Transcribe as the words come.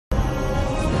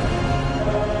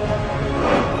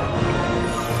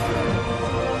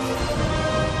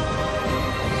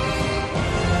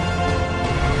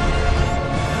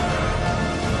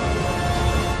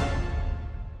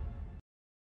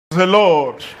The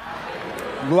Lord.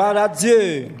 Gloire à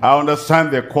Dieu. I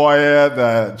understand the choir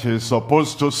that is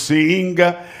supposed to sing,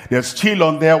 they're still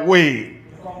on their way.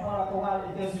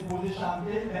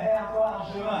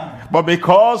 But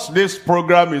because this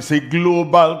program is a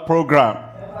global program,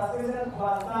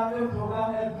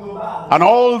 and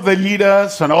all the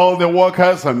leaders and all the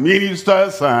workers and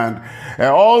ministers and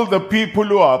all the people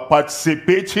who are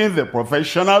participating, the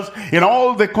professionals in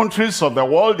all the countries of the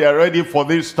world, they are ready for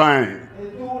this time.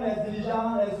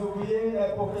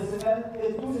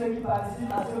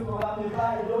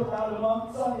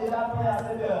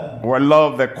 We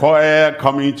love the choir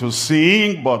coming to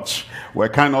sing, but we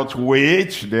cannot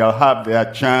wait. They'll have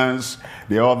their chance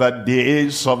the other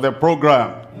days of the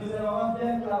program.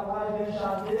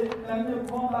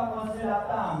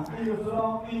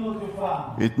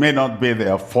 It may not be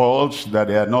their fault that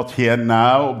they are not here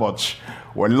now, but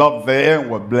we love them,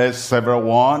 we bless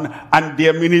everyone, and the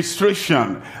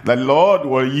administration the Lord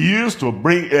will use to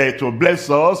bring to bless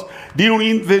us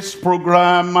during this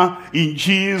program in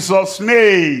Jesus'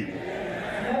 name.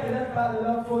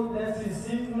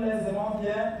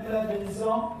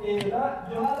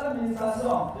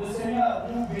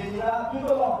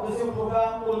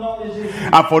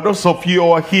 And for those of you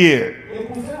who are here,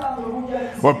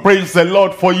 we praise the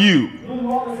Lord for you.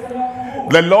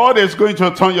 The Lord is going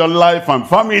to turn your life and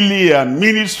family and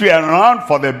ministry around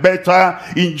for the better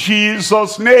in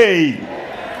Jesus' name.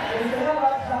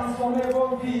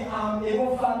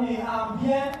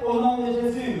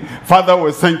 Father,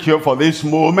 we thank you for this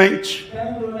moment.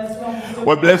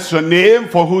 We bless your name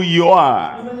for who you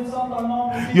are.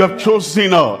 You have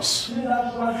chosen us.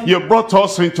 You brought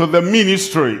us into the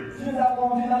ministry.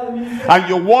 And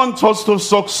you want us to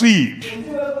succeed.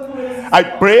 I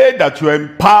pray that you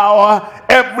empower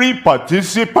every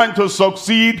participant to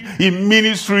succeed in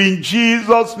ministry in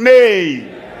Jesus' name.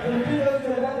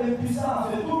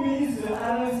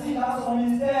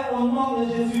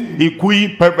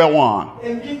 Equip everyone.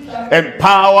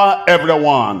 Empower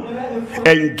everyone.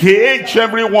 Engage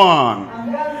everyone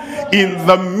in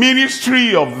the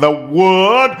ministry of the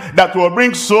word that will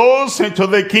bring souls into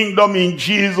the kingdom in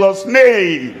Jesus'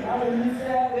 name.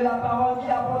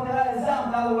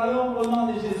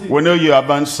 We know you have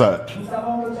answered.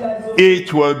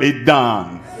 It will be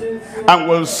done. And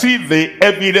we'll see the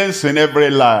evidence in every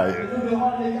life.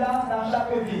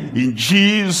 In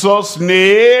Jesus'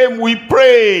 name we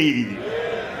pray.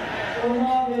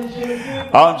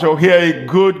 And to hear a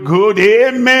good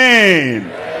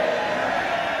amen.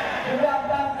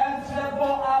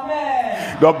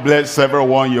 God bless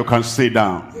everyone. You can sit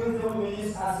down.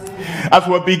 As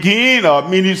we begin our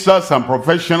ministers and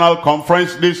professional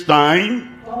conference this time,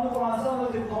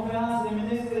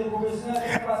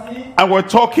 and we're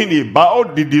talking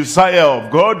about the desire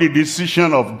of God, the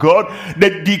decision of God,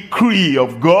 the decree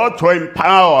of God to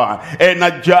empower,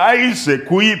 energize,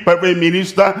 equip every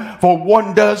minister for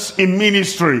wonders in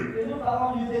ministry.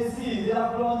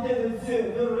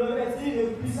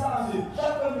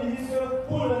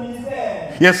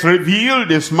 He has revealed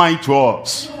his mind to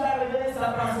us.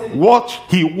 What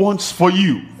he wants for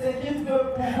you.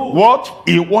 What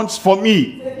he wants for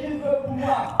me.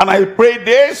 And I pray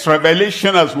this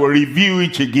revelation, as we review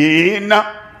it again,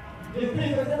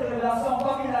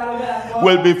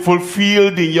 will be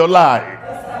fulfilled in your life.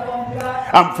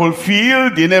 And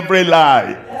fulfilled in every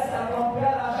life.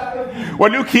 We're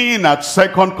looking at 2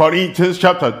 Corinthians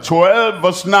chapter 12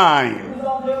 verse 9.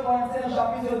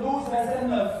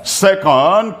 2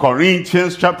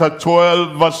 Corinthians chapter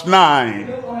 12 verse 9.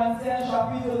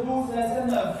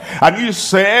 And he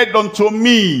said unto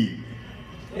me,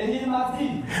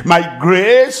 my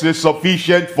grace is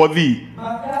sufficient for thee.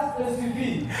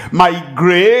 My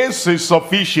grace is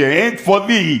sufficient for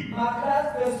thee.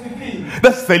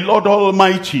 That's the Lord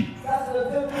Almighty,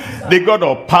 the God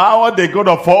of power, the God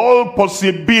of all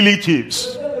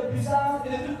possibilities,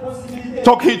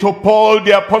 talking to Paul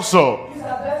the apostle,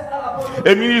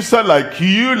 a minister like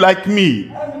you, like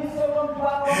me.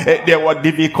 There were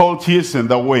difficulties in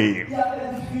the way.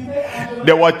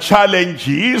 There were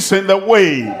challenges in the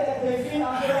way.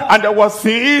 And there were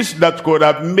things that could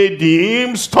have made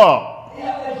him stop.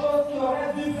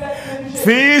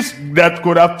 Things that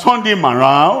could have turned him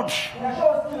around.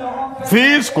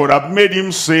 Things could have made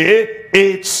him say,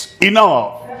 it's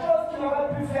enough.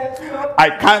 I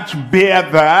can't bear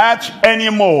that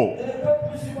anymore.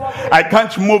 I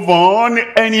can't move on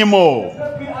anymore.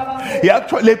 He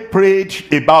actually prayed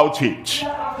about it.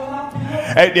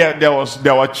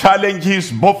 There were challenges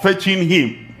buffeting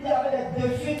him.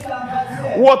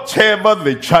 Whatever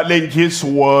the challenges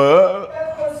were,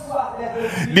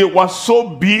 They were so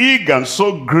big and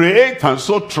so great and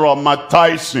so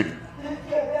traumatizing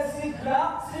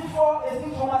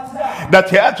that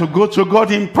he had to go to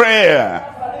God in prayer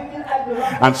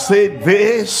and say,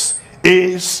 this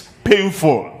is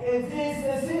painful.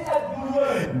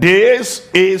 This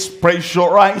is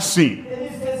pressurizing.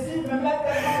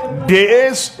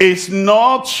 This is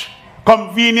not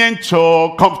convenient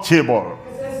or comfortable.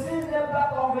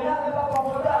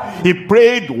 He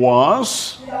prayed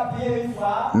once,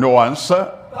 no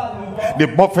answer. The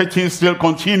buffeting still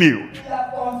continued.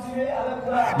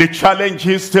 The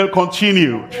challenges still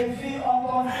continued.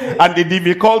 And the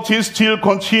difficulties still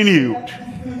continued.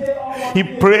 He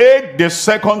prayed the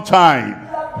second time.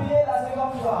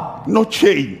 No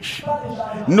change.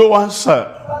 No answer.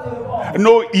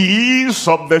 No ease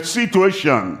of the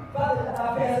situation.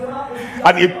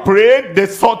 And he prayed the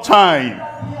third time.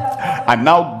 And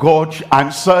now God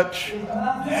answered.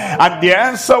 And the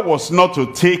answer was not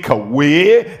to take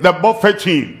away the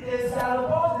buffeting.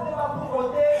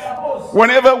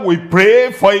 Whenever we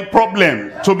pray for a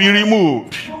problem to be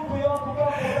removed,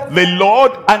 the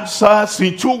Lord answers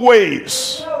in two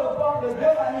ways.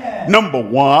 Number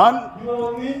one,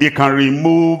 he can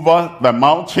remove the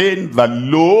mountain, the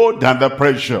load, and the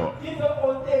pressure.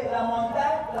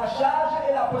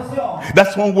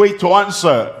 That's one way to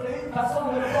answer.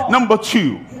 Number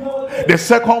two, the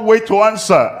second way to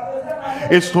answer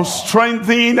is to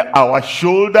strengthen our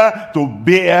shoulder to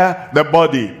bear the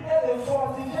body.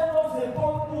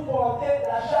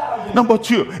 Number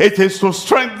two, it is to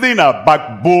strengthen our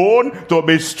backbone to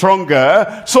be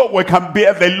stronger so we can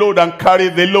bear the load and carry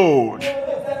the load.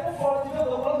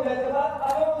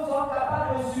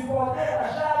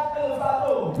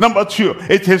 Number two,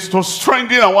 it is to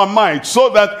strengthen our mind so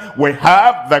that we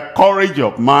have the courage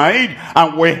of mind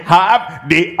and we have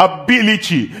the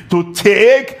ability to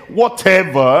take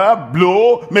whatever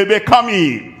blow may be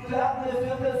coming.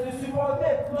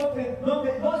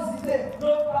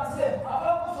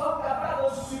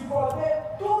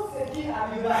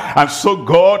 And so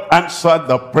God answered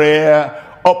the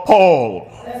prayer of Paul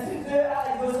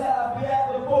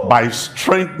by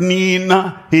strengthening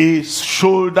his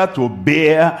shoulder to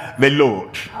bear the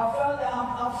load.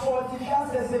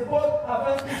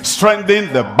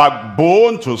 Strengthening the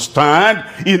backbone to stand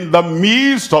in the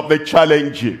midst of the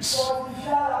challenges.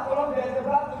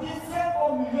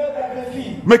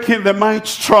 Making the mind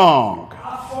strong,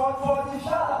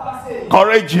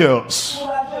 courageous,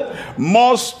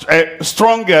 most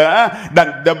stronger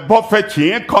than the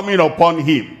buffeting coming upon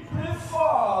him.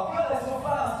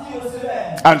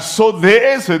 And so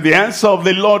this is the answer of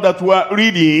the Lord that we are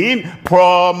reading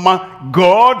from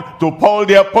God to Paul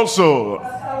the Apostle.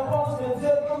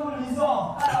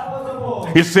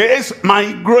 He says,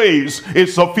 my grace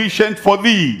is sufficient for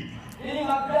thee.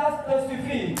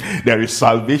 There is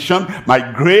salvation. My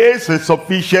grace is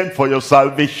sufficient for your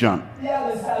salvation.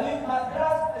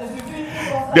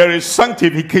 There is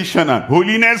sanctification and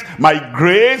holiness. My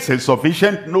grace is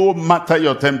sufficient no matter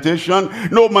your temptation,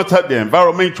 no matter the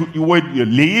environment where you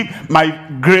live. My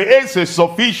grace is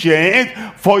sufficient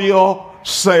for your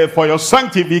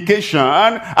sanctification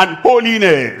and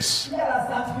holiness.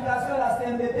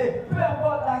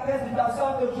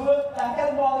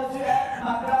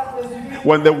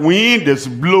 When the wind is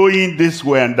blowing this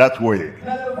way and that way,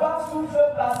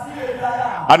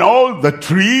 and all the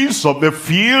trees of the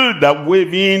field are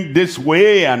waving this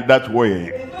way and that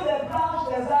way,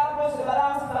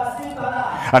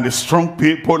 and the strong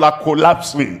people are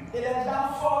collapsing,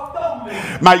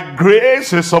 my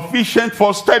grace is sufficient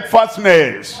for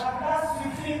steadfastness.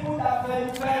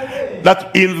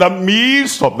 That in the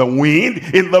midst of the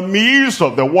wind, in the midst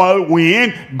of the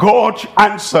whirlwind, God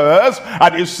answers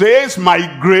and he says,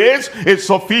 my grace is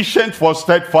sufficient for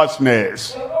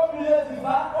steadfastness.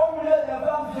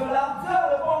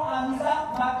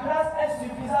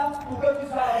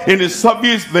 In the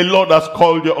service the Lord has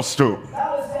called us to,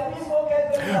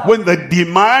 when the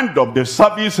demand of the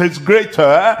service is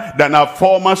greater than our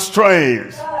former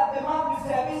strength,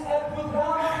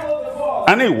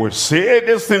 and he will say,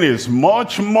 this thing is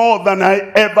much more than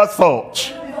I ever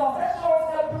thought.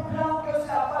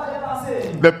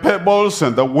 The pebbles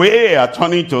in the way are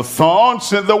turning to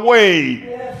thorns in the way.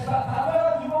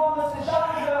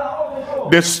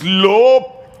 The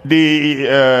slope,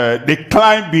 the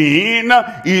climbing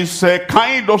is a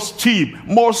kind of steep,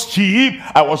 more steep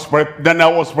than I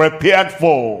was prepared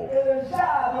for.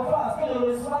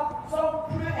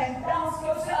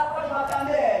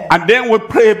 And then we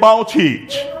pray about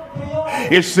it.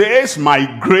 It says,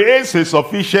 my grace is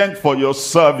sufficient for your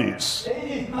service.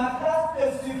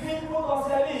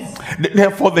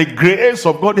 Therefore, the grace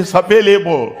of God is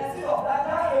available.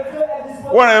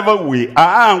 Wherever we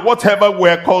are and whatever we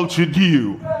are called to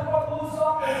do.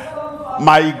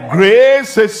 My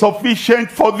grace is sufficient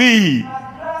for thee,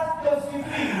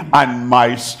 and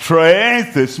my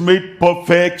strength is made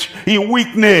perfect in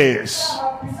weakness.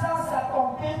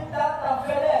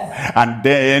 And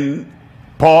then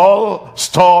Paul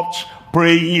stopped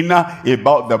praying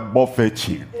about the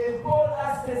buffeting.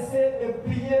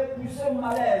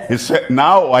 He said,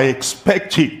 now I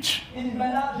expect it.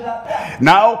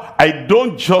 Now I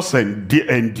don't just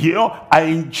endure, I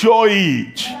enjoy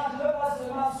it.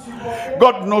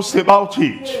 God knows about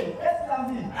it.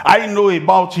 I know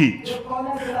about it.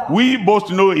 We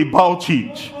both know about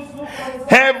it.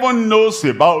 Heaven knows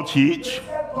about it.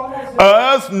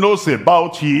 Earth knows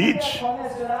about it.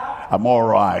 I'm all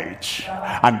right.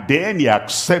 And then he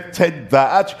accepted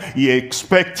that. He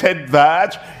expected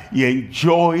that. He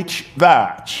enjoyed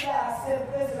that.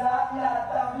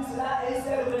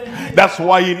 That's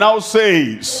why he now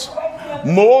says,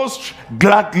 most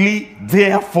gladly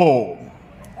therefore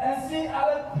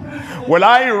will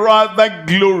I rather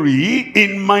glory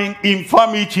in my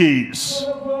infirmities,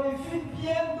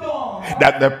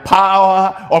 that the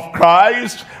power of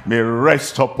Christ may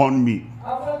rest upon me.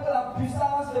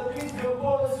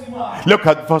 Look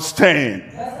at verse 10.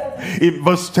 In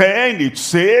verse 10 it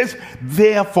says,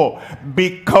 therefore,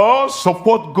 because of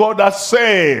what God has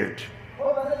said,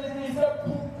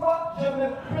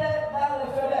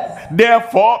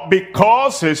 therefore,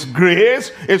 because his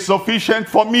grace is sufficient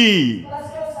for me,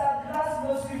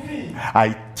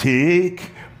 I take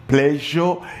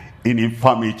pleasure in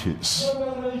infirmities,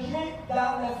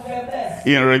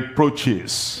 in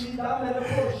reproaches,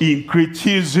 in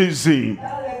criticism,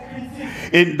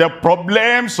 in the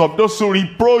problems of those who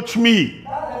reproach me.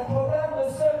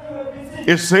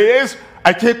 It says,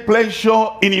 I take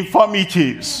pleasure in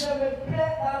infirmities,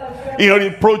 in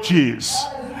reproaches,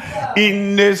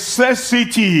 in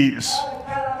necessities,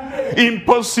 in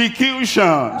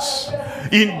persecutions,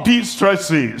 in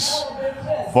distresses,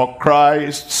 for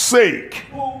Christ's sake.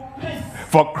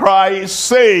 For Christ's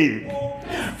sake.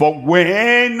 For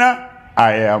when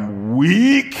I am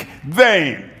weak,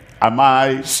 then am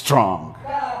I strong.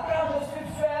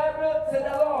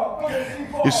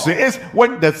 It says,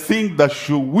 when the things that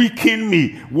should weaken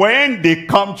me, when they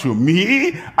come to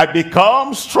me, I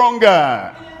become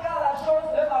stronger.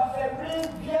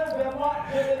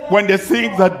 When the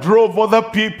things that drove other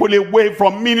people away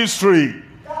from ministry,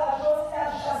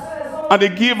 and they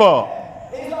give up,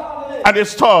 and they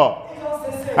stop,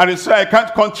 and they say, I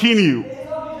can't continue.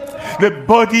 The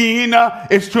burden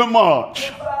is too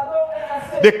much.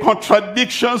 The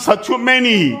contradictions are too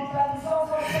many.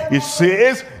 It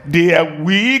says, they are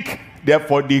weak,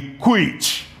 therefore they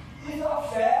quit.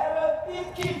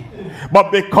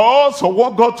 But because of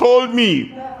what God told me,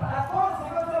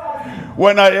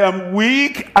 when I am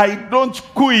weak, I don't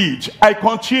quit, I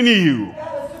continue.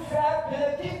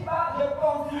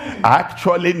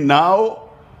 Actually now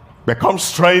become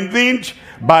strengthened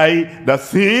by the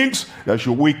things that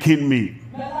should weaken me.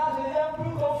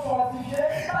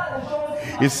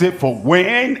 He said, for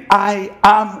when I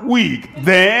am weak,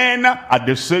 then at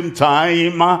the same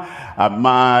time am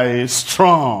I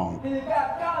strong.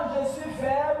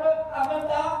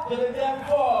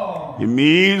 It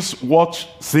means what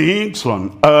things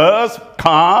on earth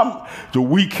come to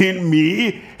weaken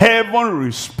me, heaven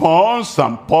responds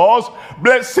and pours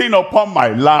blessing upon my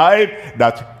life,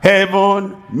 that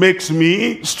heaven makes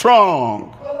me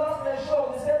strong.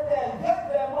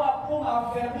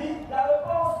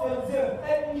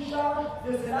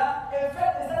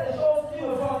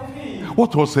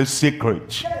 What was his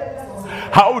secret?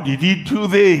 How did he do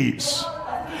this?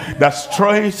 The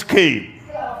strength came,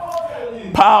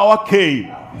 power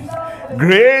came,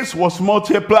 grace was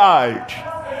multiplied.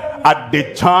 At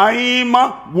the time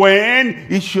when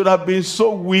he should have been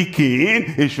so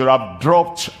weakened, he should have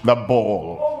dropped the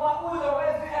ball.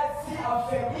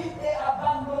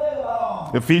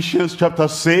 Ephesians chapter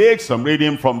 6, I'm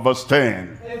reading from verse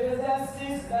 10.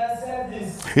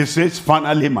 It says,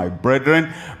 finally, my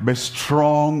brethren, be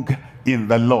strong in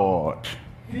the Lord.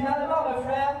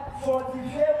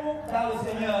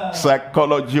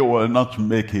 Psychology will not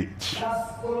make it.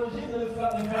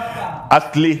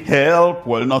 Earthly help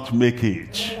will not make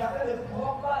it.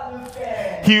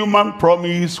 Human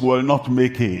promise will not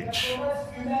make it.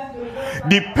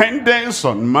 Dependence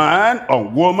on man,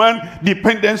 on woman,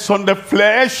 dependence on the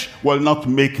flesh will not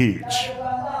make it.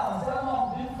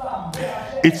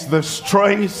 It's the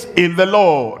strength in the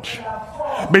Lord.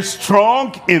 Be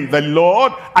strong in the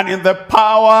Lord and in the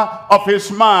power of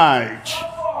his might.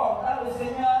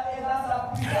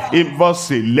 In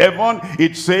verse 11,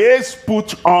 it says,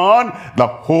 put on the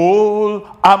whole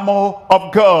armor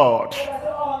of God.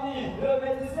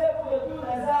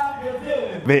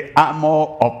 The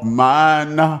armor of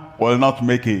man will not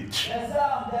make it.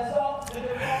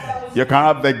 You can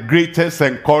have the greatest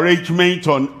encouragement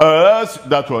on earth,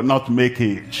 that will not make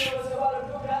it.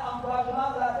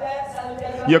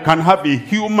 You can have a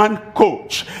human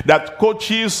coach that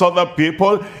coaches other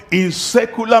people in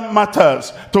secular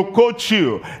matters to coach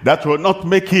you, that will not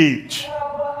make it.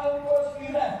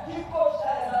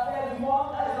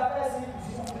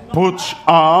 Put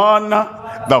on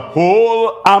the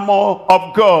whole armor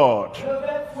of God,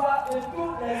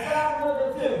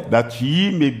 that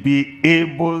ye may be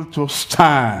able to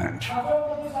stand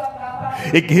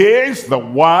against the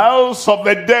wiles of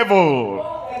the devil.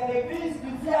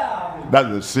 That's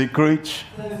the secret.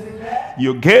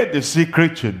 You get the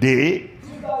secret today.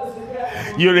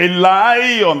 You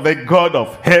rely on the God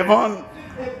of heaven.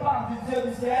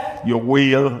 You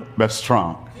will be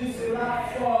strong.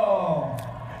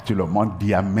 Tout le monde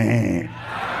dit amen.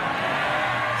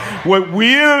 We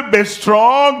will be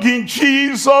strong in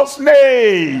Jesus'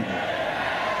 name.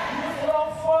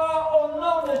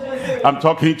 I'm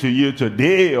talking to you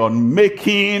today on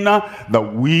making the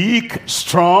weak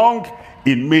strong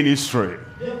in ministry.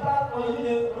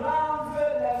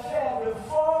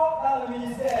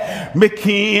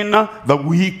 Making the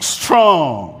weak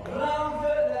strong.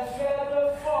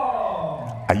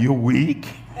 Are you weak?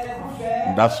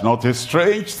 That's not a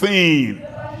strange thing.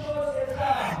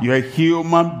 You're a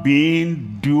human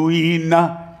being doing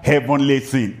heavenly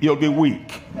things. You'll be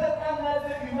weak.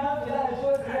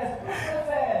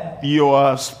 You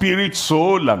are spirit,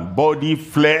 soul, and body,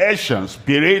 flesh and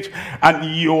spirit,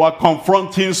 and you are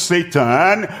confronting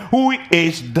Satan, who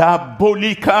is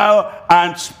diabolical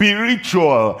and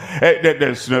spiritual.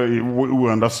 We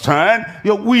understand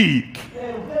you're weak.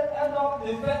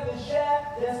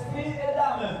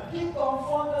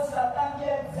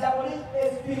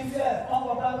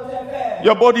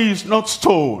 Your body is not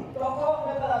stone.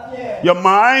 Your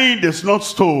mind is not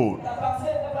stone.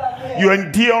 Your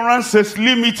endurance is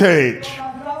limited.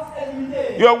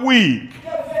 You are weak.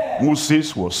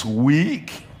 Moses was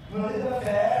weak,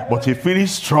 but he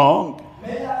finished strong.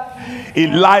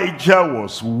 Elijah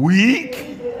was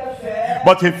weak,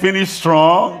 but he finished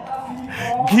strong.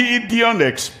 Gideon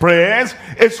expressed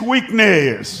his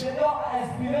weakness,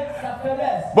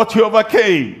 but he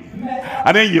overcame.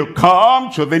 And then you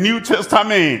come to the New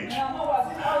Testament,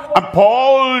 and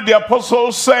Paul the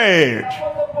apostle said,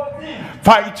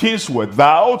 fightings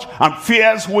without and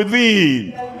fears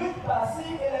within.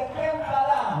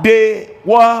 They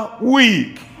were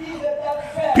weak.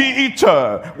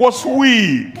 Peter was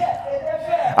weak,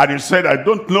 and he said, I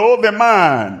don't know the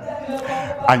man.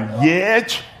 And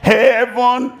yet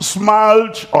heaven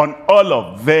smiled on all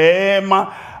of them,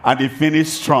 and they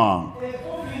finished strong.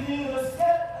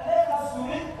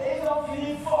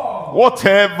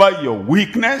 Whatever your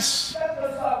weakness,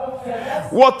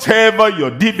 whatever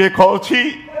your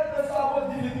difficulty,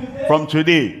 from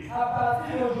today,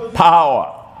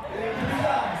 power,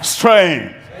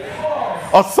 strength,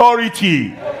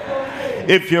 authority.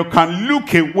 If you can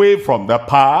look away from the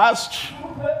past,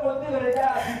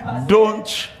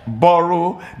 don't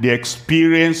borrow the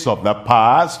experience of the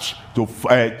past to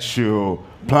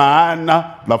plan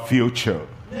the future.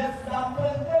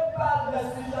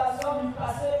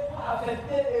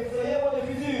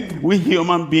 We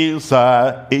human beings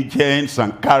are agents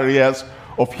and carriers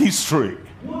of history.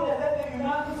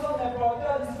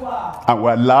 And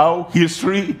we allow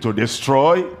history to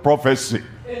destroy prophecy.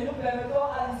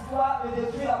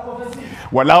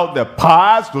 We allow the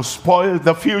past to spoil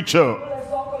the future.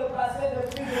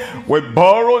 We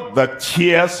borrow the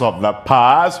tears of the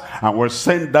past and we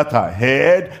send that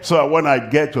ahead, so that when I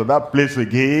get to that place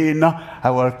again,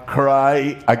 I will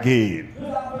cry again.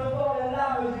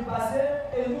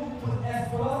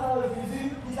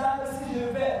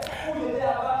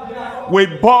 We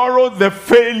borrow the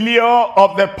failure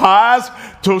of the past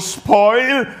to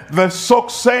spoil the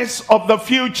success of the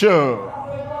future.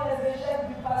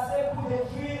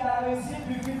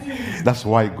 That's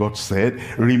why God said,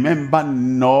 remember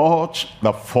not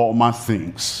the former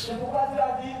things.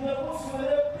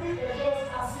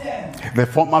 The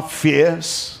former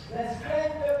fears,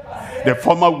 the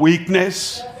former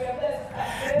weakness,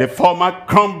 the former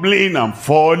crumbling and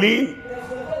falling,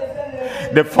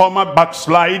 the former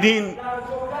backsliding,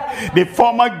 the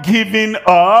former giving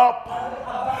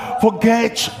up.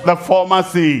 Forget the former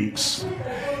things.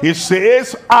 He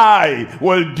says, I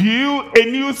will do a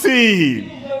new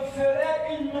thing.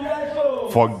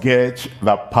 forget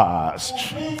the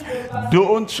past.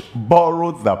 Don't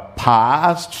borrow the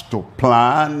past to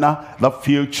plan the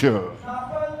future.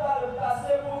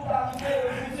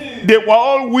 They were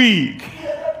all weak,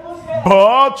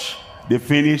 but they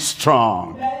finished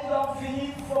strong.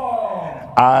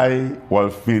 I will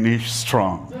finish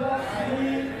strong.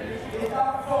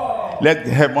 Let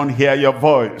heaven hear your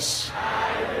voice.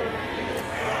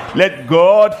 Let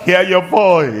God hear your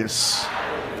voice.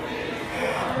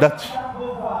 That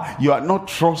you are not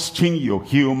trusting your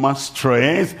human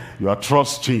strength, you are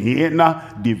trusting in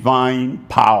divine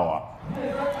power.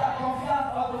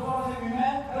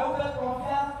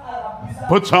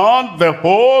 Put on the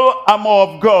whole armor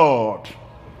of God.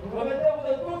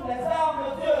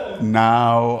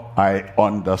 Now I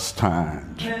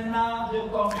understand.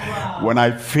 When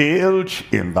I failed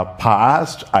in the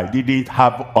past, I didn't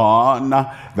have on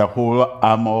the whole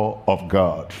armor of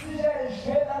God.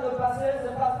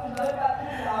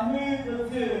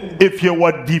 If you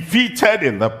were defeated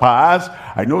in the past,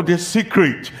 I know the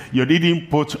secret. You didn't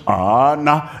put on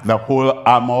the whole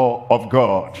armor of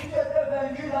God.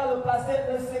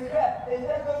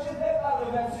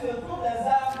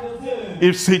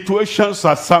 If situations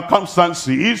or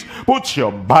circumstances put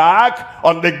your back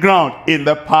on the ground in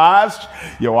the past,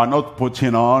 you are not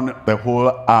putting on the whole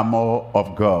armor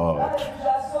of God.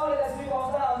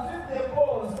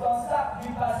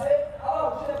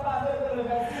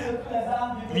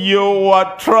 You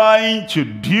are trying to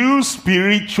do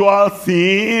spiritual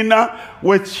thing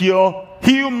with your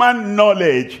human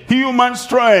knowledge, human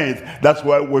strength. That's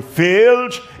why we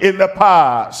failed in the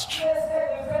past.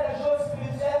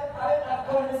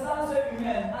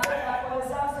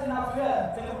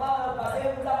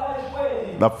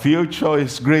 The future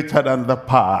is greater than the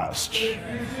past.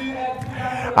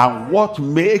 And what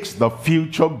makes the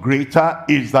future greater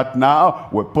is that now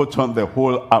we put on the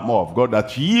whole armor of God,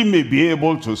 that ye may be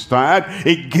able to stand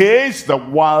against the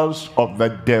wiles of the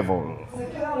devil.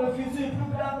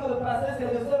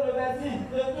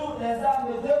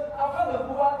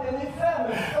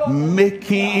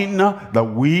 Making the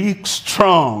weak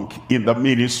strong in the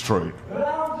ministry.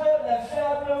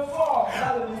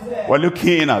 We're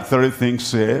looking at three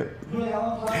things here.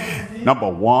 Number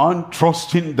one,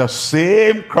 trusting the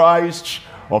same Christ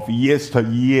of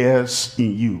yesteryears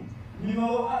in you.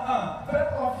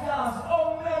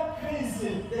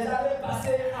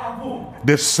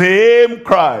 The same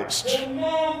Christ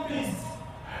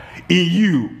in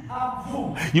you.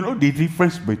 You know the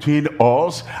difference between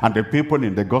us and the people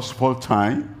in the gospel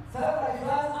time?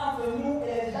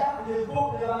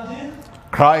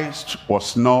 Christ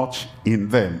was not in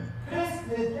them.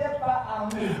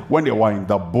 When they were in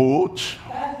the boat,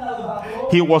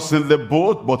 he was in the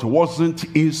boat but wasn't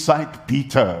inside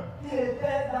Peter.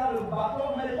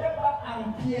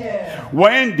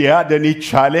 When they had any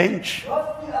challenge,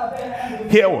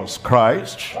 here was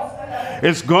Christ.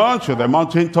 He's gone to the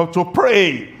mountaintop to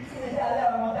pray.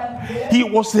 He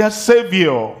was their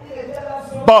savior,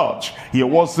 but he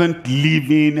wasn't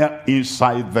living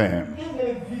inside them.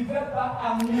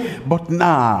 But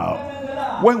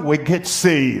now, when we get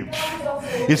saved,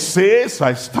 it says,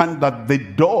 I stand at the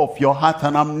door of your heart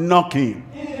and I'm knocking.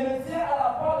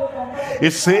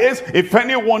 It says, if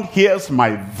anyone hears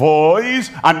my voice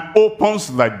and opens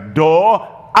the door,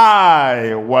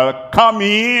 I will come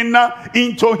in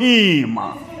into him.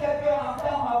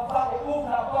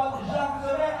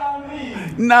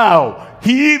 Now,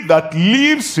 he that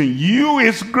lives in you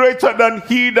is greater than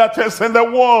he that is in the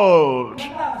world.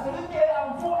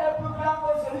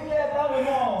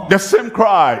 The same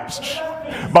Christ,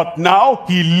 but now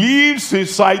he lives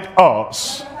inside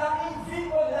us.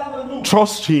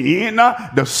 Trusting in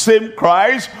the same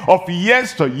Christ of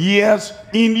yesteryears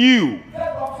in you.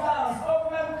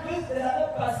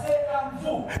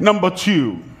 Number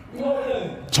two,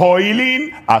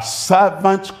 toiling as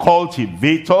servant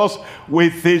cultivators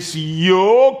with his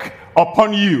yoke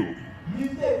upon you.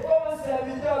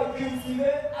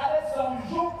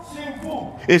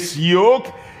 His yoke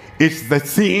is the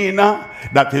thing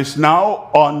that is now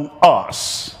on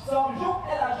us.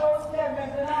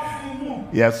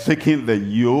 He has taken the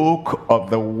yoke of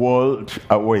the world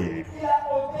away.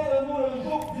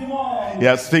 He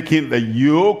has taken the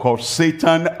yoke of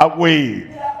Satan away.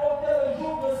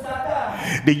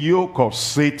 The yoke of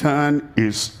Satan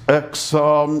is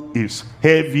irksome, is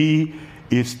heavy,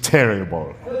 is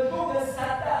terrible.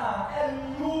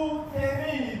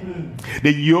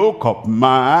 The yoke of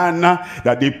man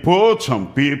that they put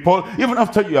on people, even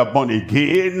after you are born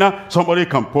again, somebody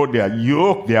can put their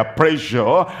yoke, their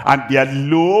pressure, and their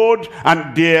load,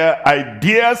 and their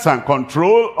ideas and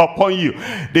control upon you.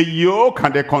 The yoke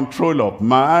and the control of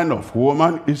man, of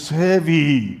woman, is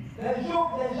heavy.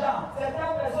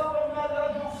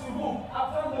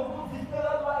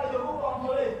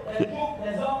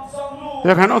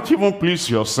 You cannot even please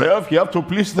yourself, you have to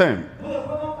please them.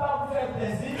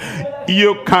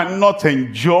 You cannot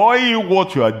enjoy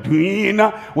what you are doing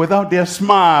without their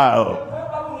smile.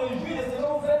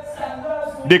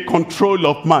 The control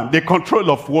of man, the control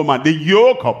of woman, the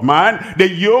yoke of man, the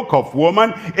yoke of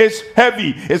woman is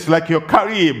heavy. It's like you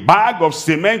carry a bag of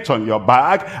cement on your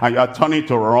back and you are turning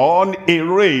to run a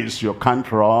race. You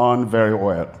can't run very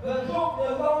well.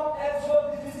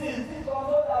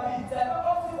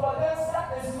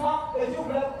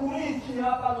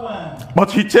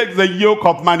 But he takes the yoke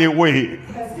of man away.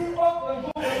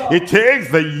 He takes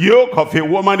the yoke of a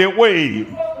woman away.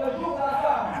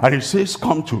 And he says,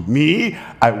 come to me,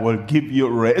 I will give you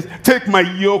rest. Take my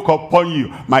yoke upon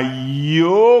you. My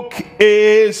yoke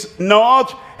is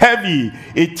not heavy.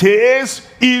 It is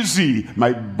easy.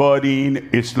 My burden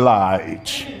is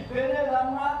light.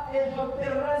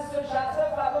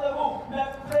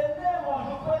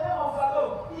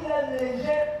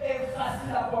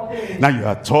 Now you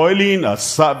are toiling as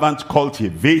servant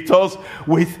cultivators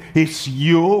with his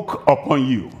yoke upon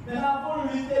you.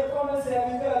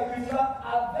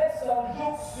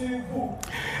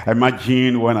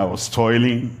 Imagine when I was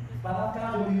toiling.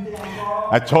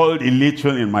 I toiled a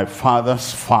little in my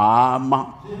father's farm.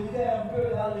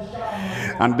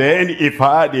 And then if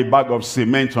I had a bag of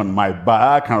cement on my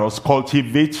back and I was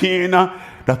cultivating,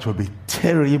 that would be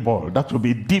terrible. That would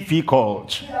be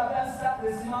difficult.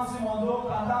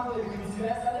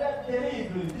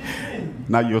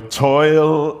 Now you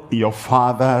toil in your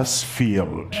father's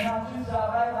field.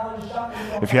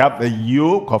 If you have the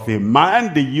yoke of a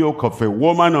man, the yoke of a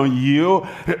woman on you,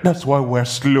 that's why we're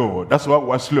slow. That's why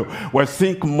we're slow. We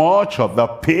think much of the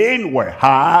pain we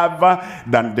have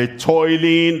than the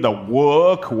toiling, the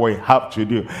work we have to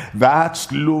do. That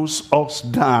slows us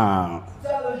down.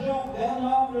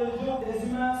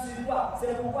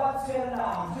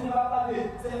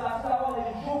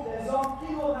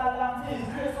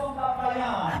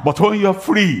 But when you're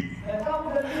free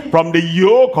from the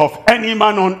yoke of any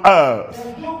man on earth,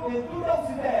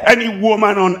 any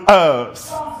woman on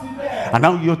earth, and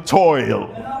now you toil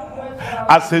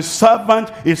as a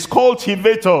servant, is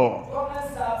cultivator,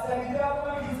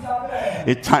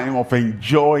 a time of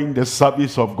enjoying the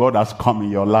service of God has come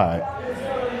in your life.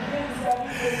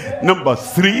 Number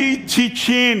 3,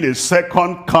 teaching the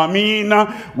second coming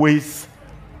with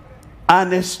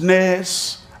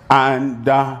earnestness and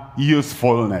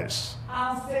youthfulness.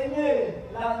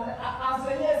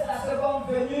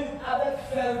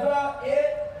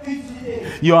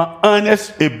 You are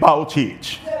earnest about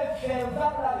it,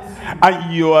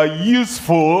 and you are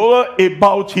useful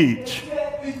about it.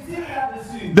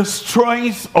 The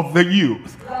strength of the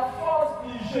youth,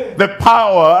 the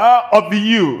power of the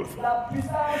youth,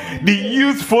 the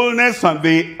youthfulness and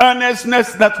the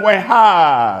earnestness that we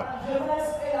have.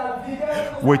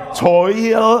 We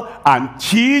toil and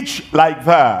teach like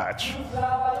that.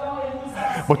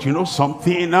 But you know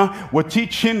something? We're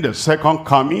teaching the second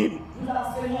coming,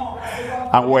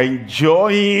 and we're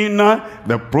enjoying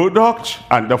the product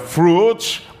and the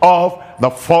fruit of the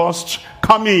first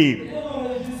coming.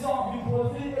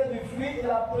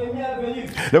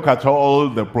 Look at all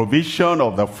the provision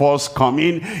of the first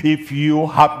coming. If you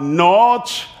have not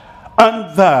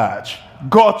earned that,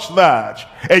 got that,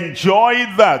 enjoyed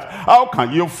that, how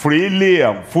can you freely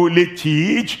and fully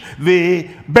teach the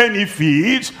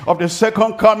benefits of the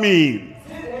second coming?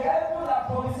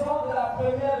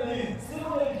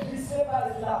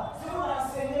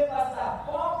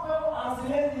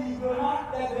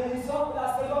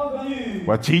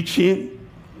 We're teaching,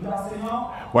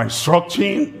 we're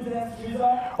instructing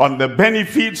on the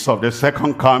benefits of the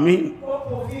second coming,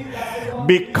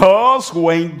 because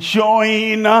we're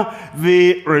enjoying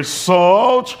the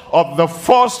result of the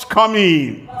first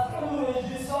coming.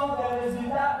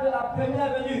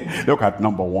 Look at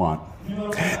number 1.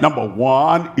 Number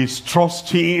 1 is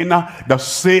trusting the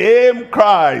same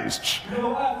Christ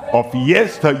of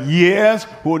yesteryears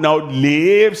who now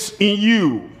lives in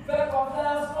you.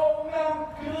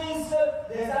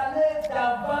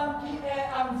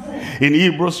 In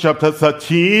Hebrews chapter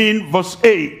 13 verse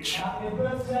 8,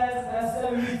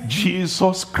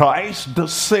 Jesus Christ the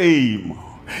same,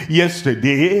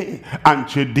 yesterday and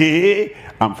today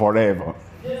and forever.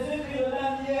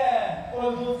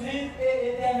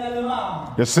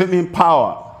 the same in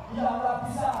power,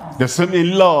 the same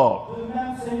in love,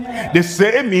 the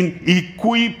same in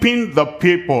equipping the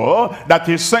people that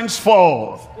he sends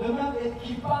forth.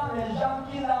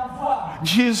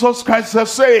 Jesus Christ is the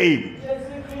same.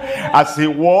 As he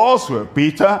was with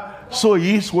Peter, so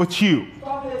he is with you.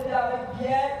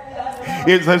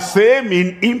 It's the same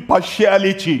in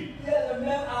impartiality.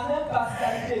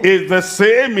 It's the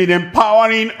same in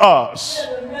empowering us.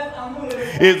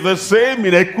 It's the same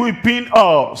in equipping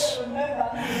us.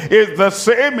 It's the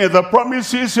same in the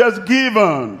promises he has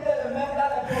given.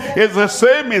 It's the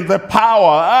same in the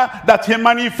power that he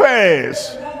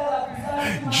manifests.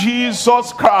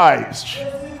 Jesus Christ,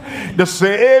 the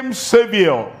same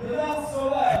Savior,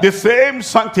 the same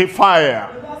Sanctifier,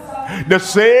 the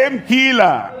same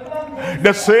Healer,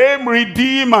 the same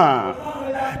Redeemer,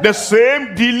 the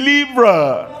same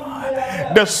Deliverer,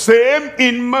 the same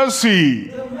in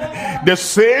mercy, the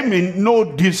same in no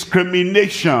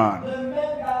discrimination.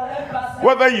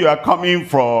 Whether you are coming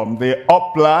from the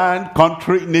upland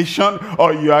country nation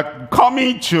or you are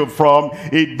coming from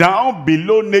a down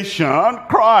below nation,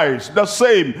 Christ the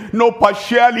same, no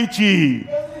partiality.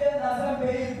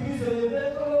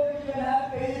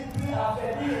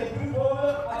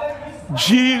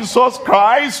 Jesus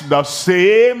Christ the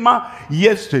same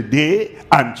yesterday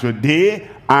and today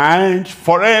and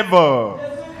forever.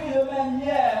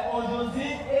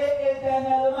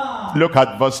 Look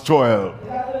at verse 12.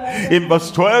 In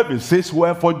verse 12 it says,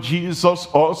 wherefore Jesus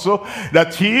also,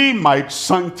 that he might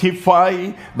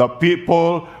sanctify the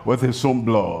people with his own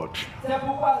blood.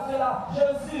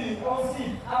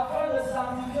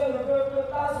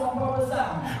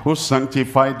 Who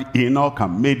sanctified Enoch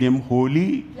and made him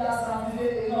holy.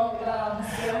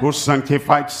 Who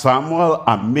sanctified Samuel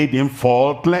and made him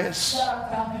faultless.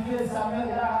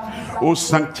 Who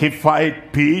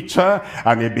sanctified Peter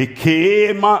and he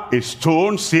became a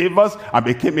stone savers and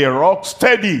became a rock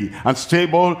steady and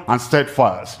stable and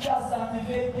steadfast.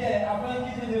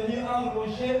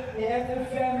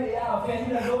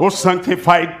 Who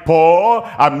sanctified Paul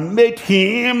and made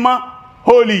him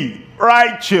holy,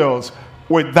 righteous,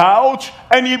 without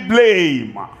any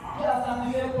blame.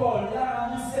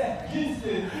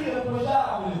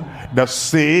 The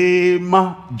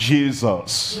same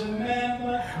Jesus,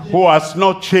 who has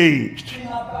not changed,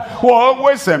 who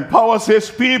always empowers his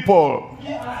people.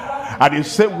 And he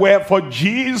said, wherefore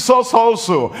Jesus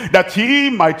also, that he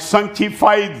might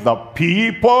sanctify the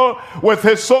people with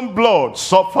his own blood,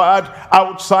 suffered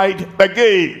outside the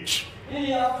gate.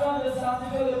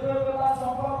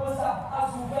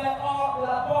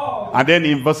 And then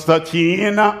in verse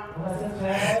 13,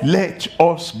 let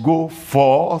us go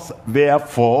forth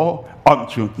therefore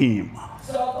unto him.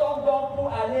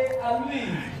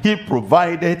 He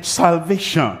provided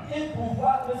salvation.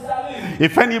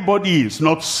 If anybody is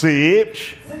not saved,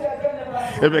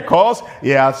 it's because he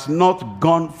has not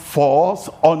gone forth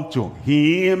unto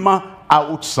him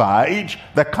outside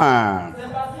the camp.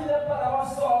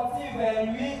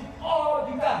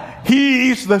 He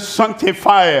is the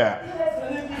sanctifier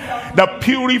that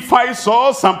purifies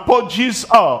us and purges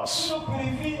us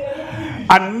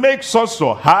and makes us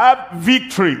to have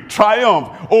victory, triumph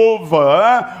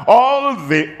over all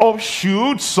the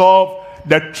offshoots of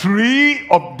the tree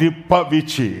of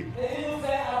depravity.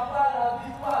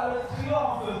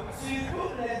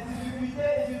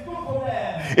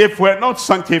 If we're not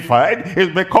sanctified,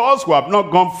 it's because we have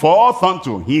not gone forth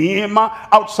unto him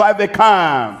outside the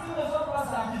camp.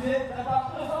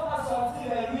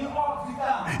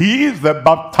 He is the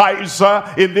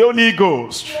baptizer in the Holy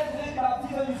Ghost.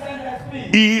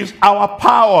 He is our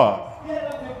power.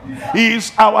 He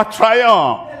is our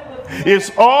triumph. He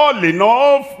is all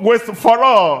enough for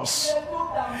us.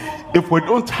 If we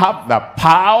don't have the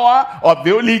power of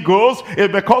the Holy Ghost,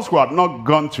 it's because we have not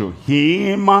gone to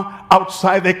him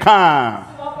outside the camp.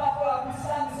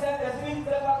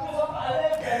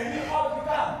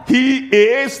 He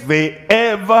is the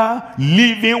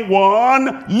ever-living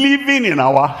one, living in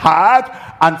our heart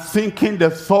and thinking the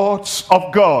thoughts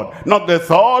of God, not the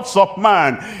thoughts of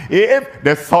man. If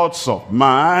the thoughts of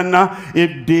man,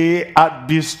 if they are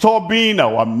disturbing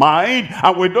our mind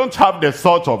and we don't have the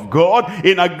thought of God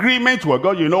in agreement with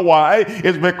God, you know why?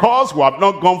 It's because we have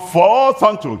not gone forth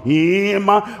unto him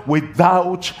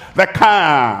without the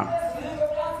camp.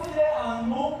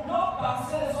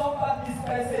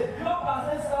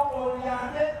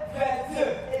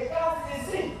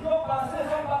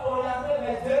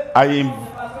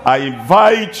 I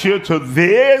invite you to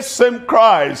this same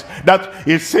Christ that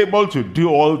is able to do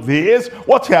all this.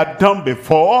 What he had done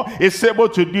before is able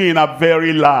to do in our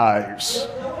very lives.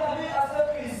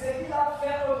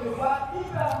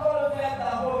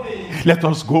 Let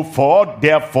us go forth,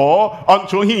 therefore,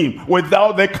 unto him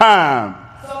without the camp,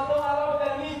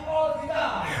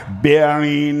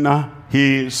 bearing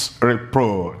his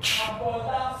reproach.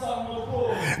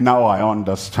 Now I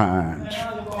understand.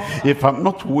 If I'm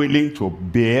not willing to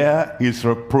bear his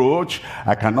reproach,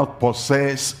 I cannot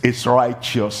possess his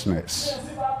righteousness.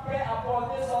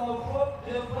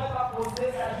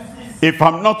 If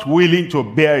I'm not willing to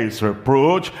bear his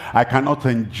reproach, I cannot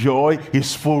enjoy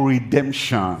his full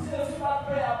redemption.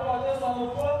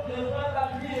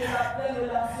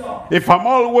 If I'm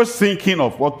always thinking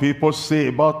of what people say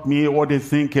about me, what they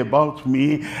think about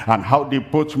me, and how they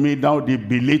put me down, they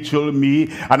belittle me,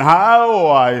 and how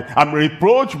I am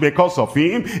reproached because of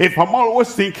him, if I'm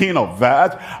always thinking of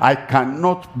that, I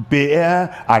cannot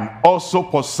bear and also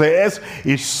possess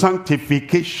his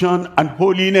sanctification and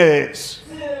holiness.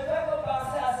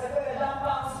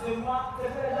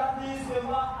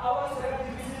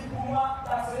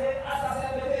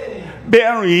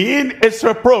 Bearing his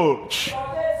reproach.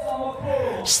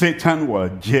 Satan will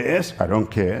jest, I don't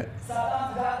care.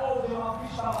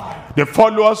 The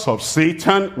followers of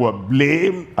Satan will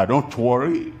blame, I don't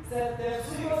worry.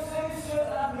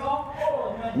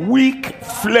 Weak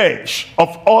flesh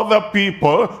of other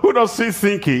people, who does he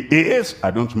think he is?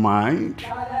 I don't mind.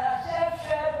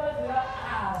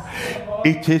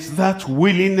 It is that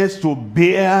willingness to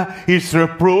bear his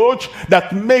reproach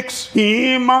that makes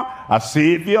him a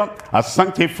savior, a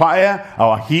sanctifier,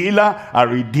 our healer, a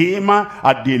redeemer,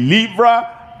 a deliverer,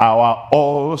 our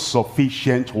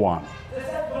all-sufficient one.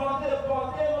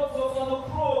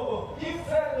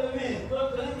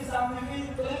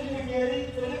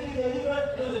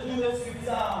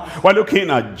 We're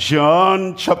looking at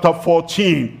John chapter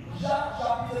 14.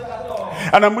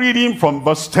 And I'm reading from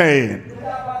verse 10.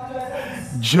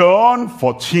 John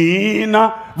 14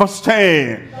 verse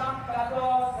 10.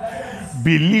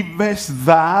 Believest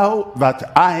thou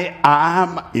that I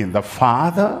am in the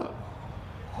Father,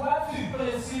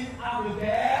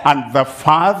 and the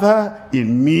Father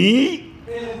in me?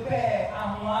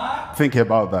 Think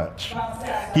about that.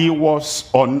 He was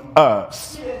on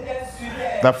earth.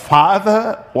 The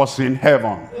Father was in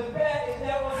heaven.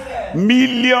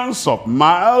 Millions of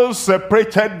miles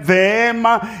separated them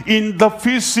in the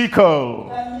physical.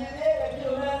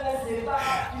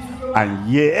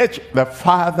 And yet the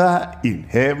Father in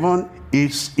heaven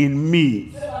is in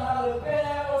me.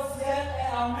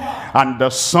 And the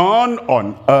Son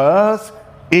on earth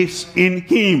is in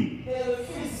him.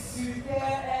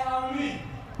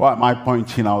 Why am I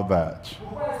pointing out that?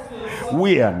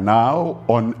 We are now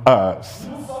on earth.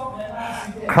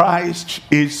 Christ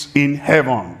is in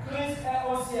heaven.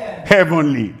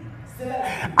 Heavenly.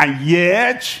 And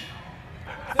yet,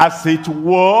 as it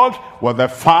worked with the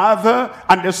Father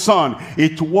and the Son,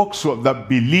 it works with the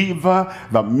believer,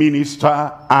 the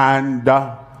minister, and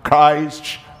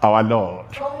Christ our Lord.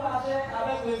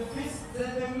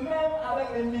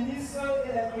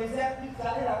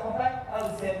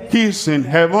 He is in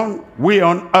heaven, we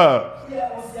on earth.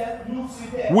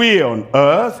 We on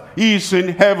earth, he is in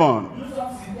heaven.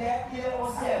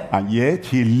 And yet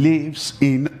he lives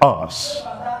in us.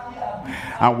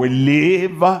 And we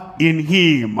live in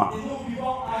him.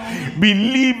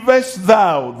 Believest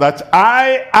thou that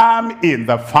I am in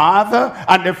the Father,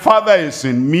 and the Father is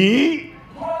in me?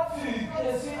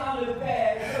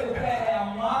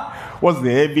 What's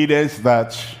the evidence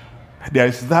that there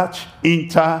is that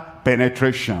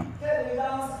interpenetration?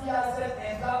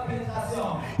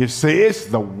 He says,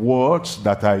 the words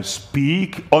that I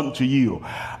speak unto you,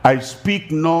 I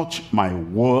speak not my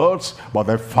words, but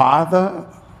the Father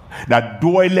that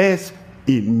dwelleth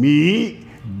in me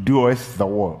doeth the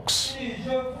works.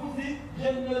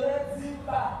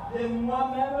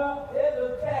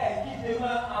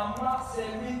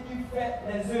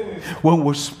 When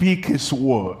we speak his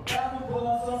word,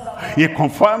 he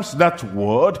confirms that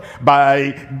word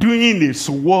by doing his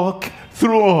work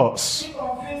through us.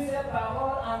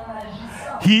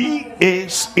 He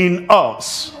is in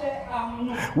us.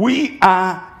 We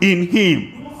are in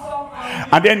him.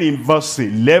 And then in verse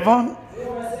 11,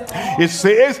 it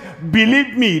says,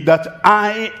 believe me that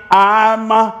I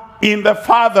am in the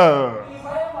Father,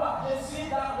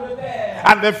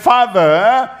 and the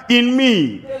Father in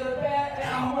me.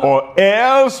 Or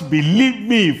else believe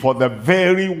me for the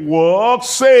very word's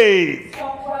sake.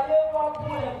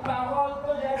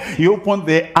 He opened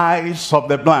the eyes of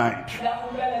the blind,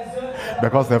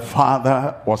 because the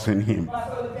Father was in him.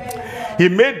 He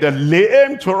made the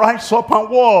lame to rise up and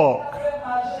walk.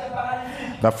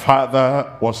 The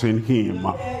Father was in him.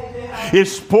 He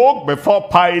spoke before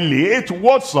Pilate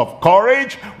words of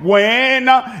courage when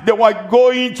they were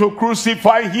going to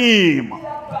crucify him.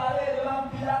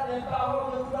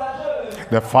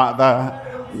 The Father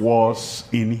was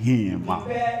in him.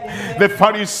 The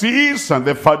Pharisees and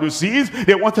the Sadducees,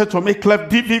 they wanted to make life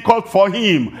difficult for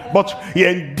him, but he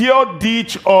endured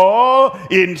it all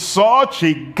in such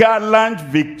a gallant,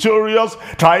 victorious,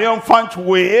 triumphant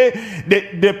way.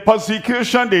 The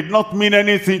persecution did not mean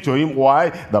anything to him. Why?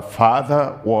 The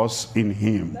Father was in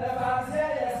him.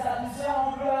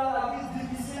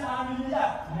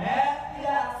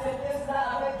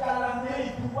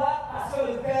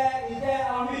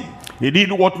 He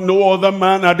did what no other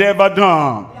man had ever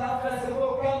done,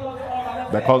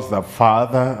 because the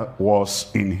Father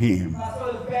was in him.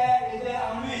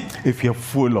 If you're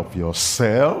full of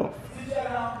yourself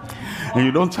and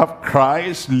you don't have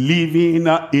Christ living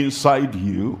inside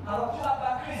you,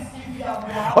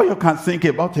 all you can think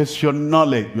about is your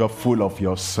knowledge. You're full of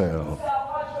yourself.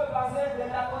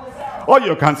 All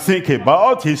you can think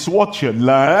about is what you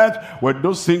learned with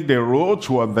those things they wrote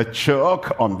on the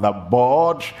chalk, on the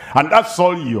board, and that's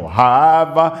all you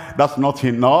have. That's not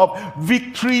enough.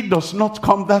 Victory does not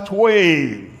come that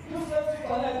way.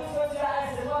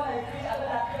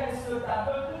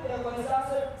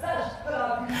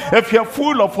 If you're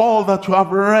full of all that you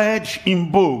have read in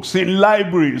books, in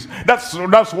libraries,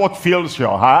 that's what fills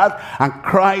your heart, and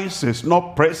Christ is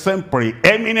not present,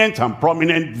 preeminent and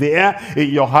prominent there in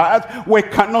your heart, we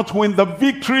cannot win the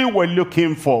victory we're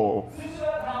looking for.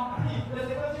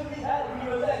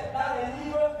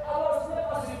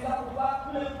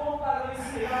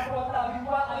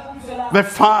 The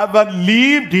Father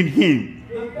lived in him,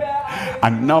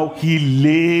 and now he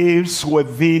lives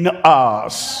within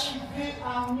us.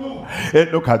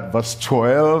 Look at verse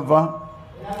 12.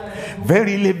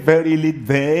 Verily, verily,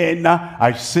 then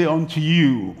I say unto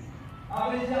you,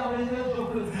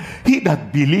 he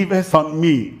that believeth on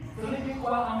me,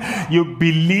 you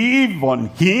believe on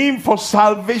him for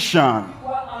salvation,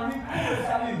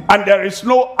 and there is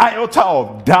no iota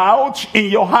of doubt in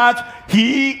your heart.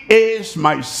 He is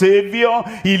my Savior.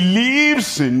 He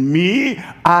lives in me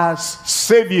as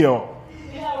Savior.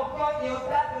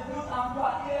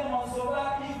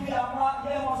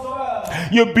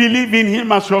 You believe in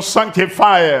him as your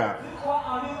sanctifier,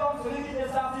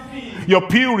 your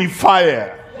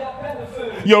purifier,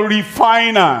 your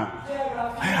refiner,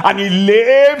 and he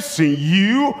lives in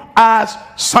you as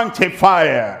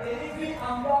sanctifier.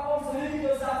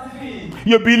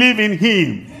 You believe in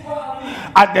him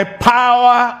and the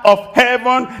power of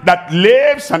heaven that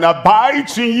lives and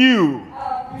abides in you.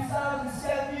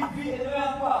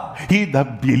 He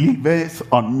that believeth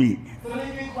on me.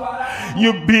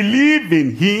 You believe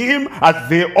in him as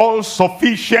the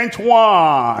all-sufficient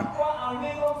one,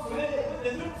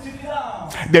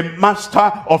 the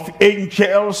master of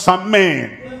angels and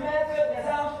men,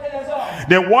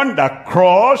 the one that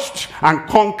crushed and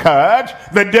conquered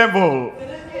the devil,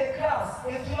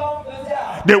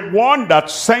 the one that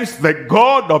sends the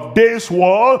God of this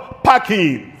world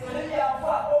packing.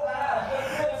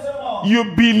 You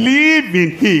believe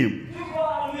in him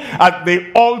as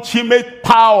the ultimate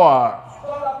power.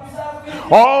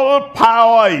 All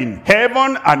power in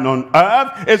heaven and on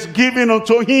earth is given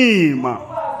unto him.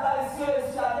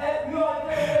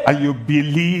 And you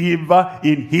believe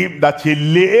in him that he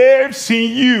lives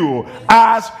in you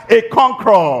as a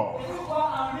conqueror.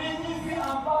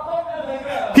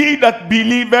 He that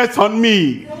believeth on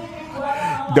me,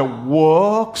 the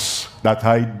works that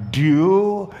I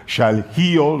do shall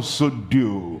he also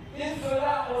do.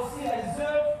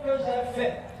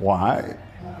 Why?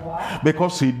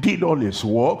 Because he did all his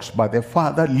works by the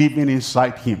Father living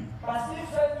inside him.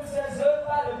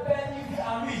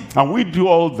 And we do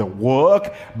all the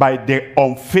work by the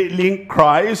unfailing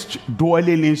Christ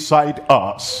dwelling inside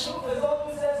us.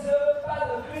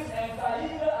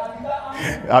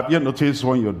 Have you noticed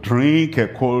when you drink a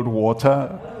cold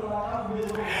water,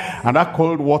 and that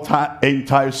cold water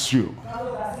enters you,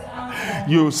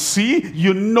 you see,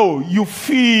 you know, you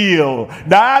feel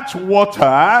that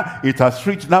water, it has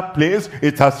reached that place,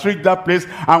 it has reached that place,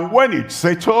 and when it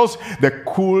settles, the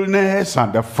coolness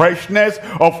and the freshness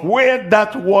of where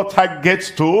that water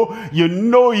gets to, you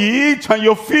know it and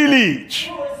you feel it.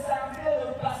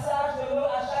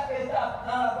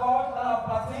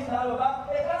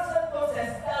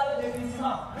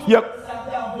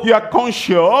 You are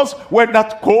conscious when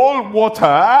that cold water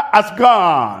has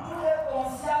gone.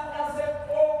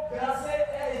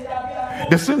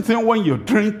 The same thing when you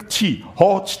drink tea,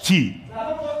 hot tea,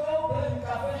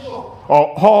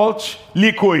 or hot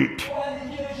liquid,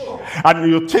 and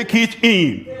you take it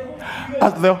in,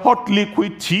 As the hot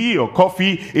liquid tea or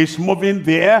coffee is moving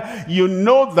there, you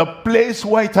know the place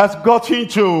where it has got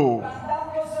into.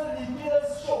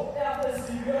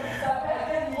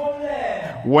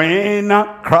 When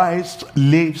Christ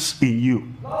lives in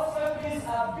you,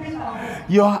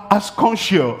 you are as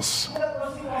conscious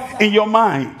in your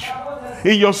mind,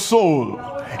 in your soul,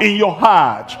 in your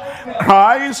heart.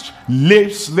 Christ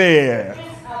lives there.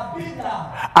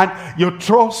 And you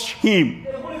trust him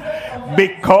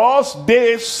because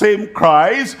this same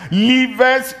Christ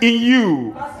lives in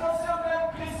you.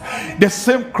 The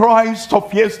same Christ of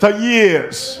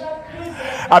yesteryears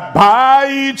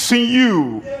abides in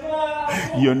you.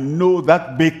 You know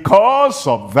that because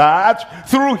of that,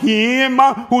 through him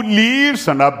who lives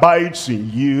and abides in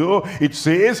you, it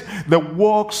says, the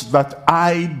works that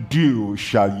I do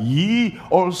shall ye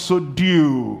also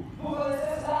do.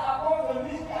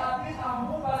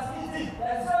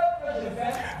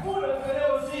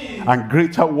 And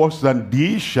greater works than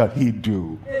these shall he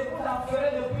do,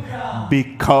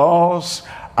 because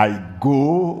I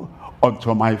go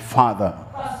unto my Father.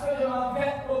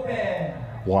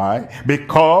 Why?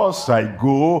 Because I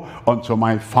go unto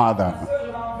my Father.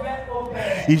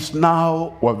 He's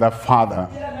now with the Father,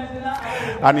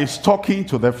 and he's talking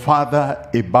to the Father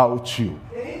about you.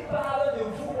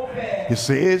 He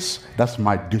says, that's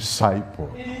my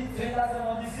disciple.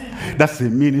 That's a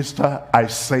minister I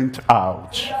sent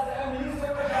out.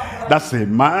 That's a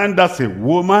man, that's a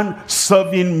woman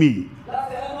serving me.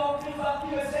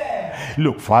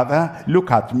 Look, Father,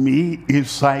 look at me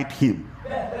inside him.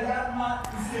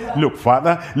 Look,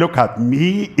 Father, look at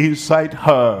me inside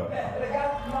her.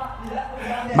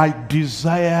 My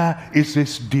desire is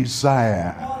his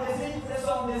desire.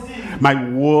 My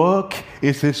work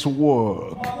is his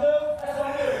work.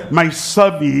 My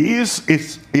service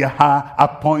is her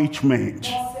appointment.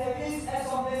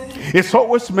 It's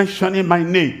always mentioning my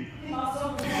name.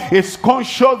 It's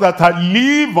conscious that I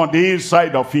live on the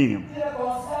inside of him.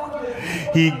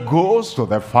 He goes to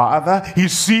the Father. He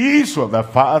sees with the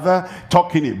Father,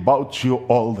 talking about you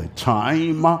all the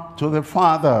time to the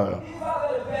Father.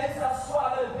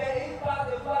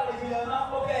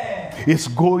 He's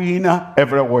going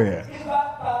everywhere.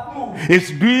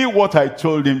 He's doing what I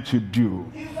told him to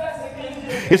do.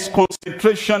 His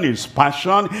concentration, his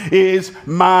passion is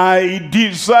my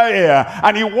desire.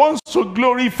 And he wants to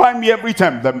glorify me every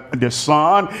time. The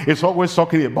Son is always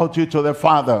talking about you to the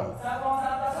Father.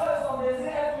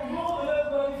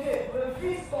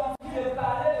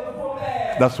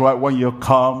 That's why when you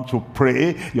come to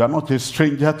pray, you are not a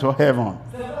stranger to heaven.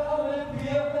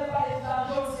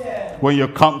 When you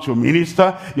come to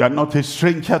minister, you are not a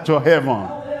stranger to heaven.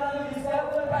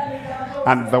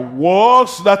 And the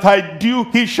works that I do,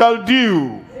 he shall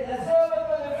do,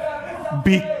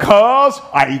 because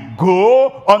I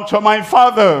go unto my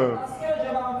Father.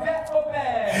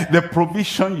 The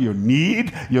provision you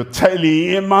need, you tell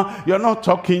him. You're not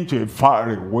talking to a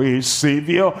faraway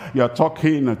Savior. You're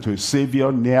talking to a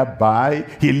Savior nearby.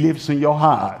 He lives in your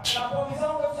heart.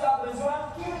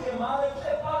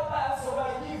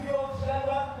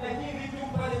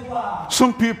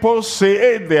 Some people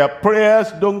say their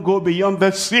prayers don't go beyond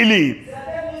the ceiling.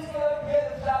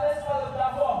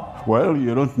 Well,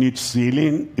 you don't need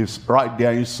ceiling. It's right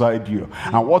there inside you.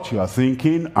 And what you are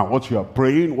thinking and what you are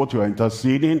praying, what you are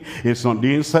interceding is on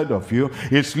the inside of you.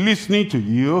 It's listening to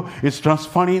you. It's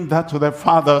transferring that to the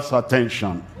Father's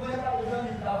attention.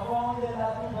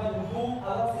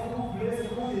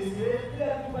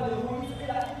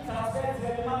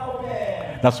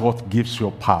 That's what gives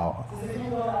you power.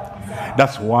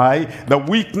 That's why the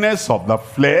weakness of the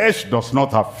flesh does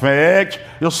not affect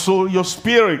your soul, your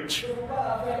spirit.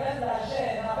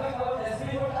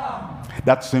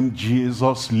 That same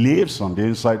Jesus lives on the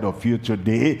inside of you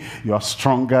today. You are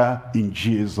stronger in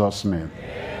Jesus' name.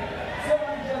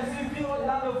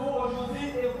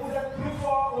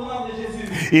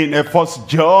 In 1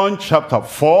 John chapter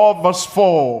 4 verse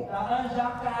 4.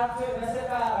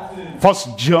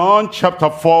 1 John chapter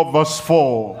 4 verse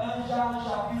 4.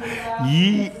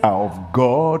 Ye are of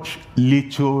God,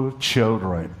 little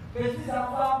children.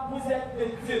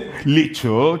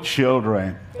 Little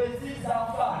children.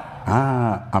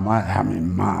 I'm a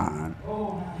man.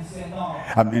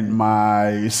 I'm in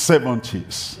my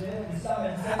 70s.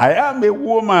 I am a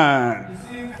woman.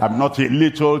 I'm not a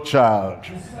little child.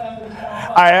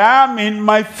 I am in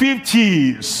my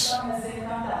 50s.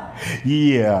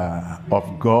 Ye are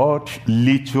of God,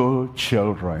 little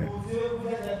children.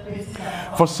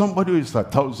 For somebody who is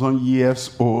 1,000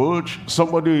 years old,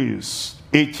 somebody who is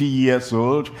 80 years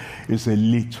old is a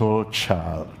little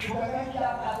child.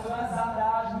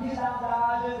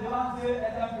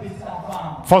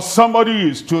 For somebody who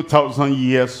is 2,000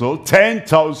 years old,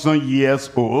 10,000 years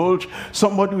old,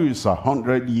 somebody who is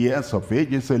 100 years of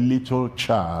age is a little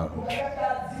child.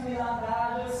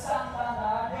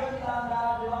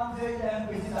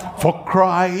 For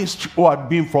Christ, who had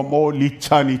been from all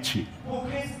eternity,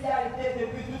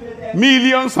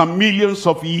 millions and millions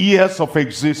of years of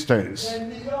existence.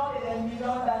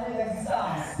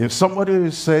 If somebody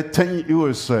is 70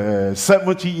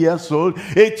 years old,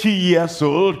 80 years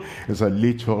old, is a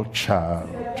little child.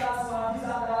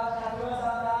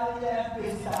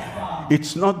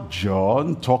 It's not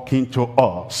John talking to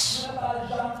us.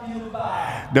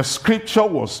 The scripture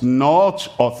was not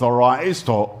authorized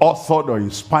or authored or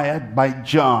inspired by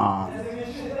John.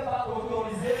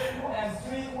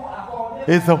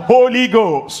 It's the Holy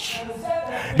Ghost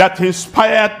that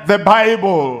inspired the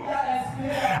Bible.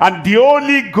 And the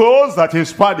Holy Ghost that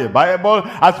inspired the Bible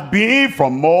has been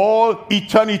from all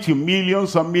eternity,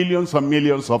 millions and millions and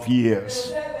millions of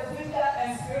years.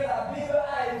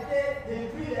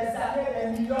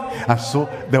 And so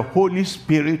the Holy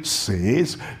Spirit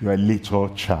says, you're a little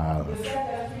child.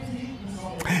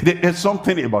 There's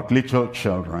something about little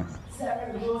children.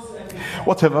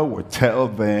 Whatever we tell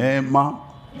them,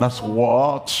 that's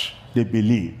what they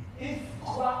believe.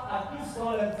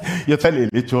 You tell a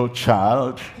little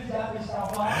child,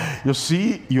 you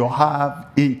see, you have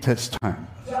intestine.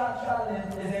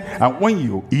 And when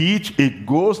you eat, it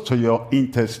goes to your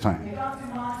intestine.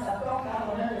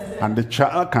 And the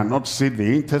child cannot see the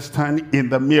intestine in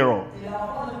the mirror.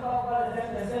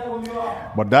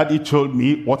 But daddy told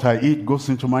me what I eat goes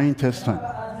into my intestine.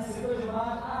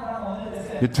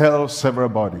 He tells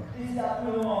everybody,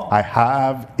 I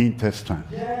have intestine.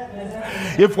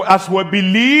 If as we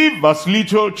believe as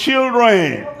little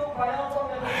children,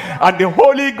 and the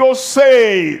Holy Ghost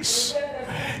says,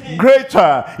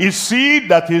 greater is he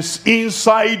that is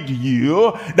inside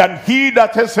you than he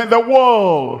that is in the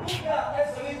world.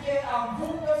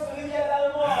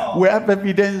 We have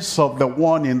evidence of the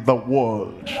one in the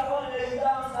world,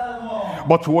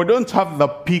 but we don't have the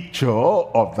picture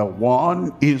of the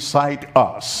one inside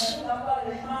us.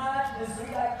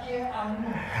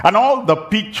 And all the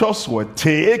pictures we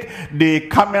take, the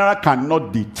camera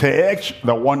cannot detect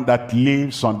the one that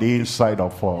lives on the inside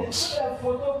of us.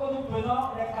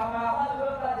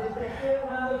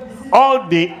 All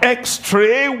the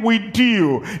x-ray we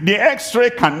do, the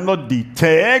x-ray cannot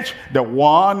detect the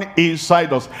one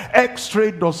inside us.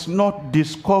 X-ray does not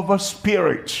discover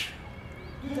spirit.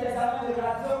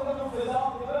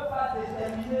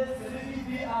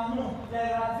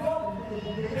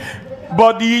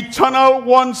 But the eternal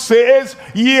one says,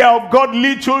 ye have got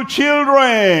little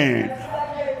children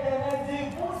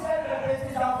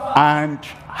and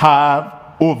have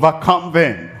overcome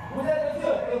them.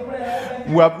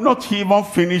 We have not even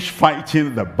finished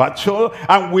fighting the battle,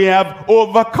 and we have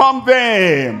overcome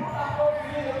them.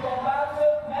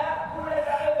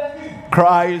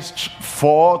 Christ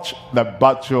fought the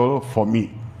battle for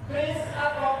me.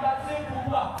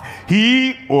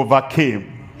 He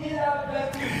overcame.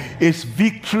 His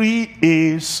victory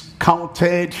is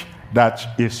counted,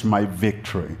 that is my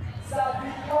victory.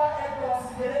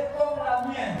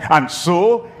 And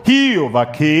so he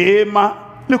overcame.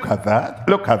 Look at that,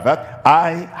 look at that.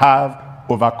 I have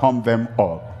overcome them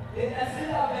all.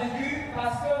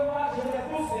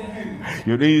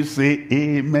 You didn't say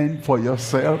amen for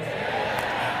yourself?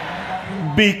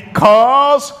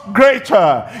 Because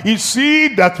greater is he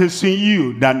that is in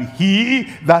you than he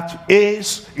that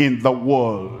is in the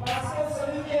world.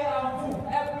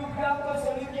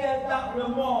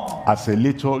 As a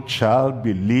little child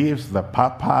believes the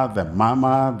papa, the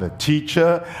mama, the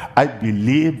teacher, I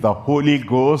believe the Holy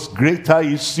Ghost. Greater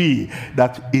is he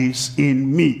that is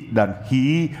in me than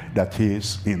he that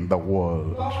is in the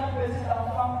world.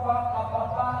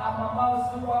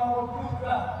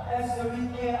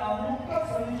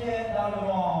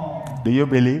 Do you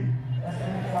believe?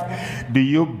 Do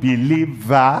you believe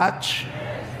that?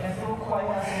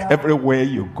 Everywhere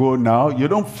you go now, you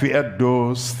don't fear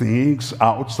those things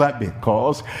outside,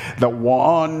 because the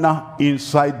one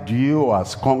inside you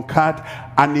has conquered,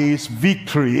 and his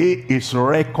victory is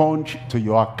reckoned to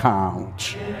your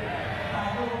account.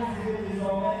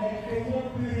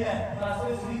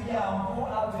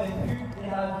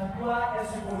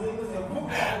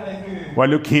 We're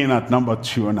looking at number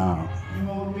 2 now.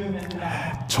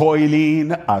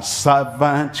 Toiling as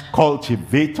servant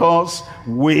cultivators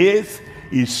with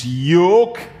his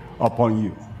yoke upon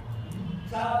you.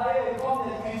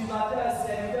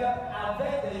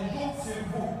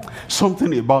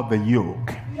 Something about the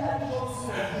yoke.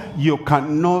 You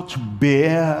cannot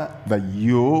bear the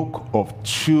yoke of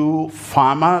two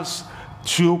farmers,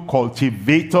 two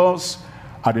cultivators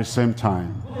at the same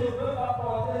time.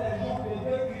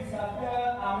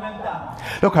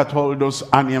 Look at all those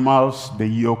animals they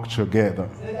yoke together.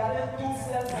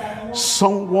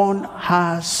 Someone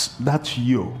has that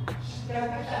yoke.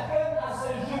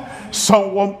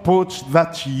 Someone puts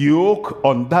that yoke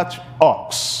on that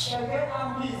ox.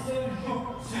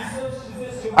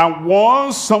 And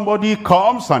once somebody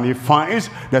comes and he finds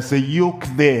there's a yoke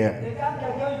there,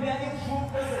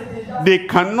 they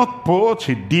cannot put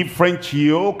a different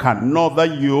yoke, another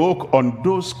yoke on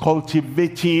those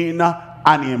cultivating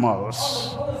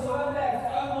animals.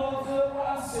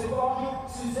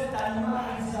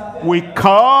 We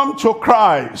come to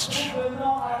Christ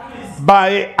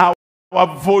by our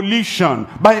volition,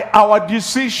 by our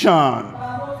decision.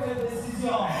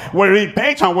 We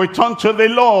repent and we turn to the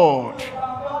Lord.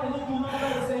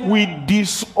 We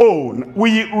disown,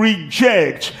 we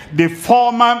reject the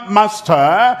former master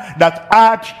that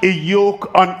had a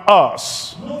yoke on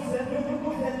us.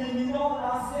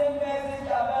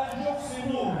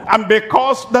 And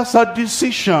because that's a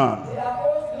decision,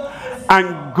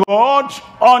 and God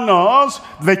honors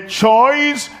the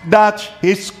choice that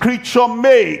his creature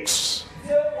makes,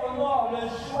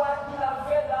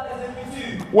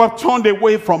 we're turned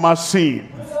away from our sin.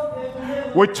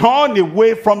 We turn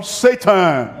away from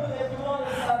Satan.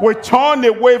 We turn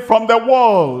away from the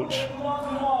world.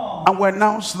 And we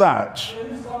announce that.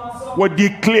 We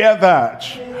declare that.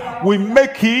 We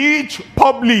make it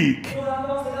public.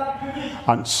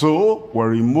 And so we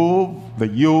remove the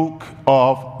yoke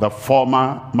of the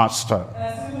former master.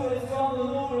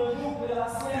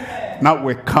 Now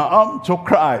we come to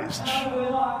Christ.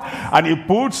 And he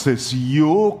puts his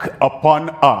yoke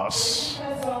upon us.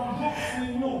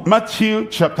 Matthew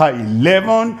chapter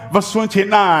 11 verse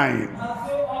 29.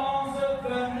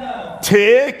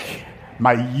 Take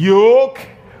my yoke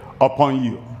upon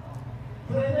you.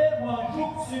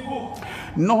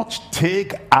 Not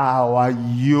take our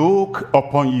yoke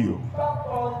upon you.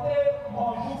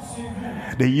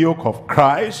 The yoke of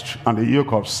Christ and the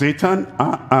yoke of Satan.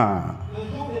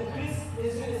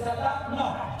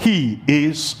 He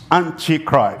is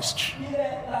Antichrist.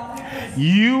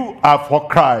 You are for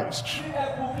Christ.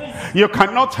 You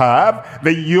cannot have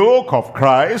the yoke of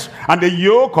Christ and the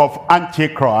yoke of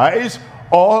Antichrist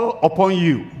all upon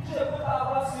you.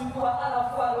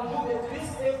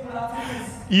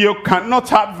 You cannot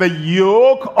have the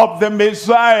yoke of the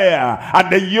Messiah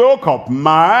and the yoke of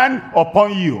man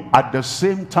upon you at the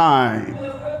same time.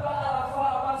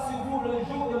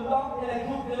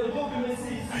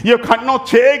 You cannot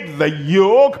take the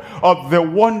yoke of the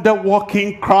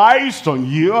wonder-working Christ on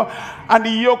you and the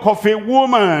yoke of a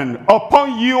woman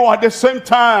upon you at the same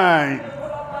time.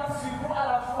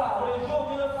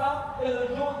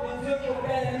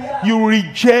 You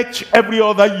reject every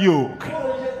other yoke.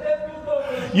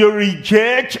 You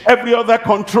reject every other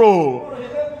control.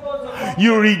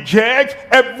 You reject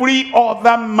every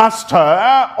other master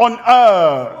on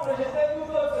earth.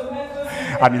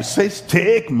 And he says,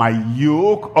 take my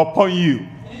yoke upon you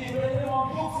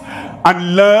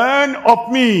and learn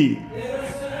of me,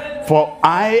 for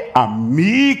I am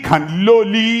meek and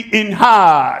lowly in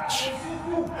heart,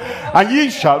 and ye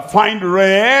shall find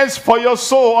rest for your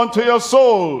soul unto your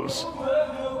souls.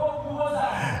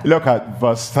 Look at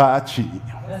verse 30.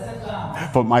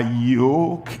 For my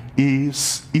yoke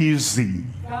is easy.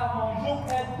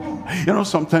 You know,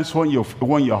 sometimes when you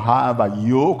have a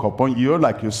yoke upon you,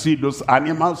 like you see those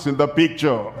animals in the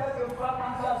picture,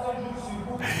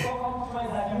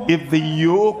 if the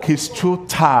yoke is too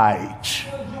tight,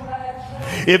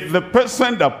 if the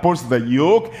person that puts the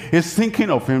yoke is thinking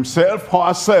of himself or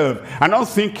herself and not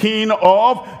thinking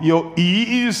of your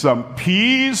ease and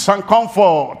peace and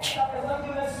comfort,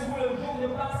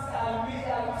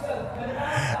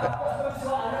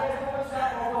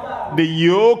 the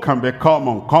yoke can become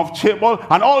uncomfortable,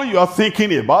 and all you are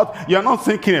thinking about, you're not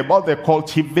thinking about the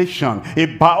cultivation,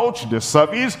 about the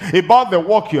service, about the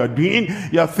work you are doing.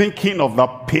 You're thinking of the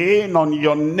pain on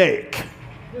your neck.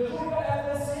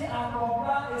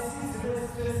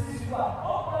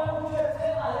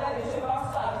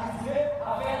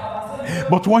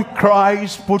 But when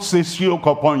Christ puts his yoke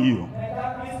upon you,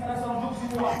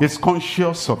 he's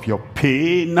conscious of your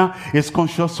pain, he's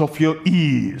conscious of your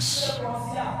ease.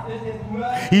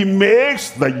 He makes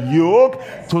the yoke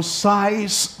to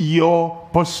size your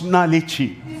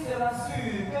personality.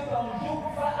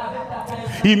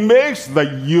 He makes the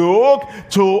yoke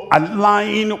to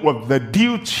align with the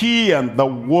duty and the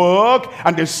work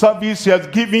and the service he has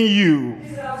given you.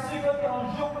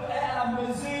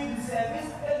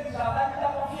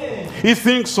 He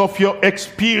thinks of your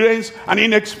experience and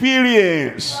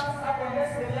inexperience.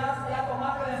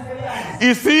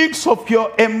 He thinks of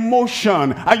your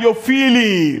emotion and your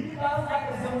feeling.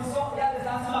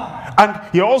 And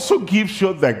he also gives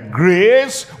you the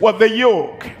grace with the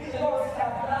yoke,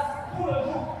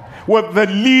 with the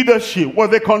leadership,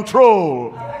 with the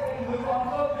control.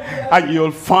 And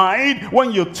you'll find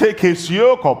when you take his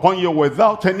yoke upon you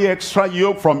without any extra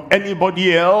yoke from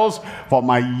anybody else, for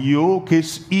my yoke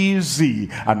is easy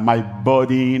and my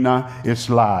burden is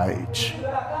light.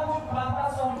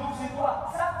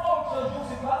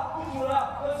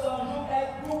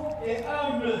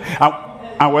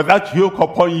 And with that yoke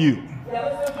upon you,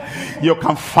 you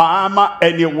can farm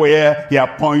anywhere he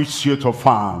appoints you to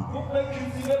farm.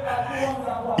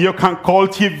 You can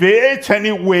cultivate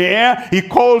anywhere he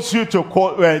calls you to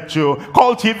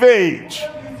cultivate.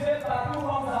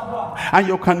 And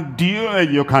you can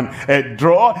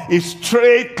draw a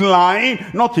straight line,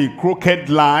 not a crooked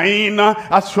line,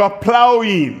 as you are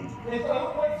plowing.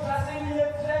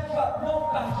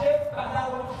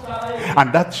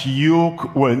 And that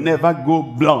yoke will never go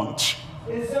blunt.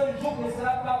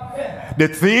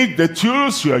 The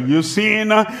tools you are using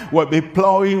will be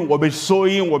plowing, will be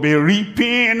sowing, will be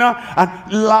reaping,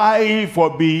 and life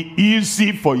will be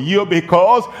easy for you,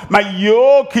 because my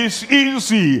yoke is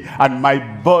easy and my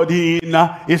burden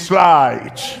is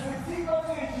light.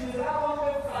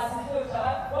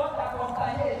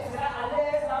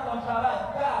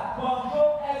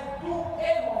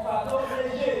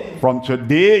 From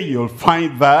today, you'll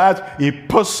find that a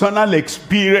personal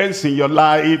experience in your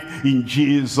life in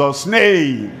Jesus'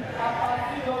 name.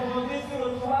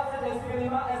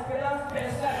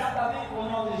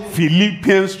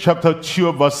 Philippians chapter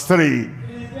 2 verse 3.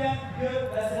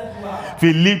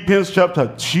 Philippians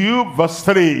chapter 2 verse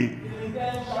 3.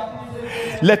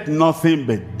 Let nothing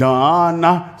be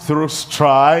done through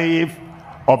strife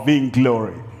or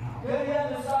vainglory.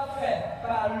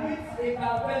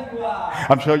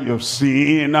 I'm sure you've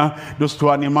seen those two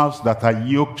animals that are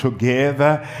yoked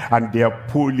together, and they are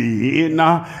pulling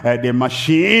the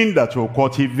machine that will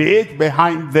cultivate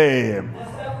behind them.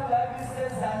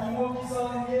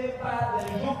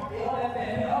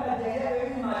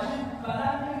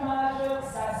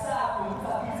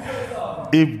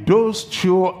 If those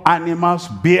two animals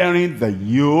bearing the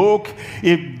yoke,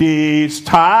 if they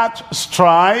start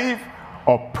strife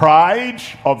or pride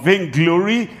or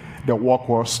vainglory, the work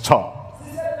will stop.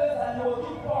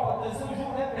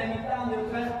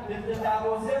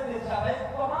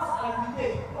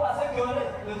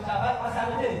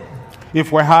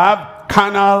 If we have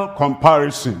carnal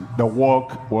comparison, the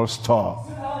work will stop.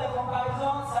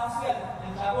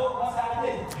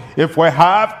 If we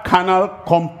have carnal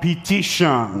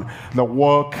competition, the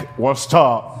work will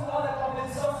stop.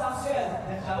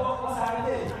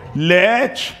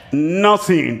 Let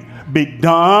nothing be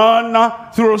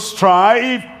done through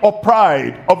strife or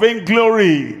pride or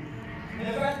vainglory.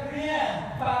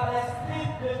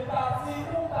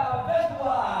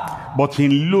 But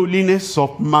in lowliness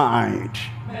of mind.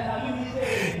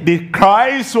 The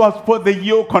Christ who has put the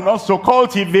yoke on us to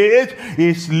cultivate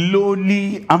is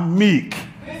lowly and meek.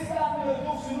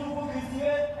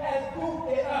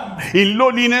 In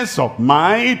lowliness of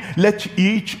mind, let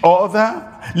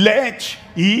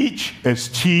each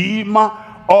esteem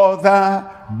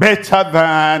other better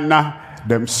than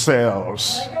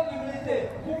themselves.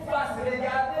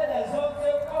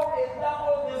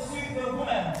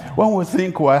 When we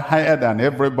think we're higher than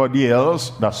everybody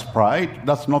else, that's pride,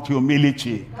 that's not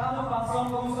humility.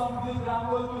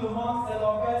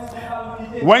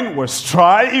 When we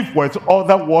strive with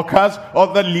other workers,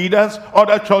 other leaders,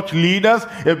 other church leaders,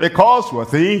 it's because we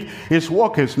think his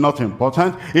work is not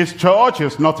important, his church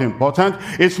is not important,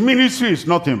 his ministry is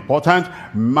not important,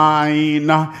 mine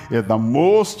is the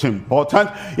most important.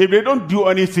 If they don't do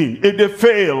anything, if they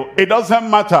fail, it doesn't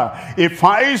matter. If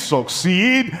I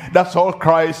succeed, that's all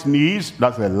Christ needs.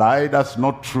 That's a lie, that's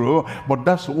not true, but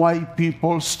that's why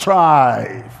people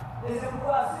strive.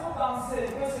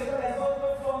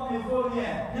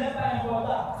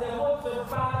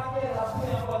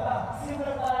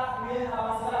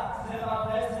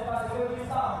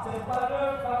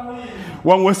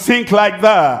 When we think like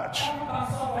that,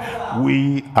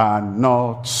 we are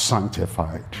not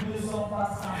sanctified.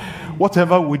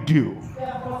 Whatever we do,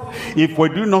 if we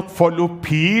do not follow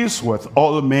peace with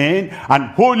all men and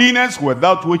holiness,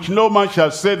 without which no man shall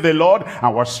see the Lord,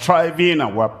 and we're striving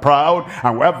and we're proud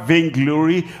and we're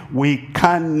vainglory, we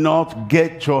cannot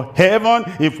get to heaven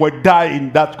if we die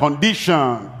in that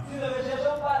condition.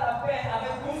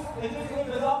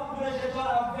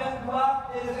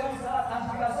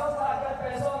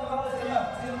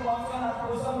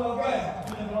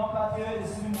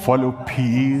 Follow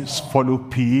peace, follow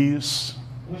peace.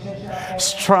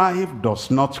 Strife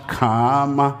does not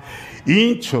come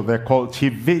into the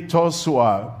cultivators who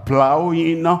are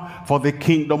plowing for the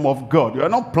kingdom of God. You are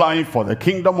not plowing for the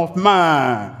kingdom of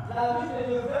man.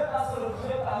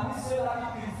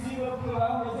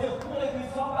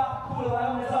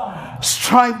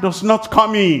 Strife does not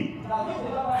come in.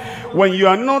 When you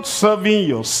are not serving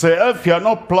yourself, you are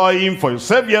not plowing for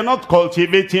yourself, you are not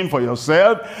cultivating for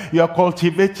yourself, you are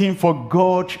cultivating for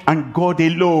God and God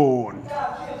alone.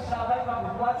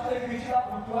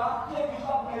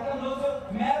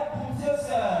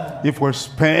 If we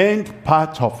spend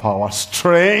part of our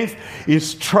strength in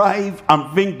strife and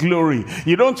vainglory,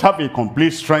 you don't have a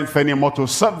complete strength anymore to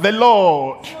serve the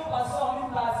Lord.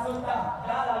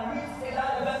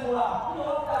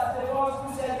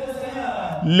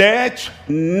 Let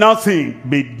nothing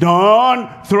be done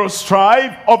through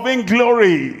strife or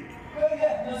vainglory,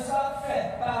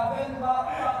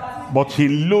 but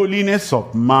in lowliness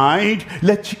of mind,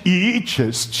 let each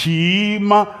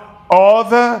esteem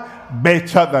other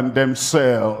better than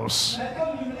themselves.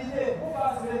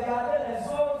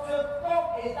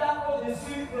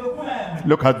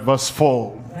 Look at verse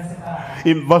 4.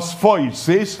 In verse 4 it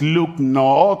says, look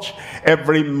not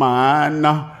every man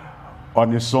on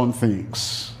his own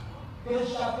things.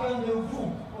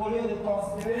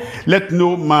 Let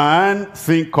no man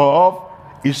think of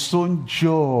his own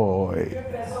joy,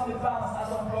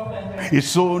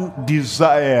 his own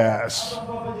desires,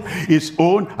 his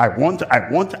own, I want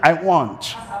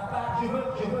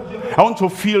to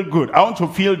feel good, I want to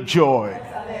feel joy.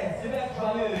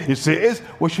 He says,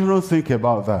 we shouldn't think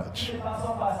about that.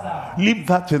 Leave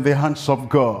that in the hands of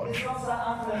God.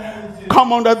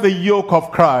 Come under the yoke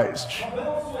of Christ.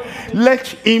 Let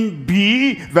him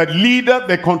be the leader,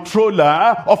 the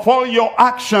controller of all your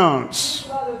actions.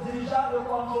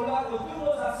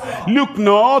 Look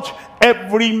not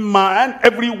every man,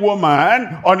 every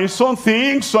woman on his own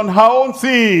things, on her own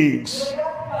things.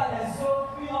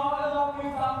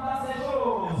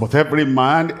 But every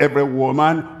man, every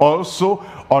woman also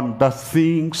on the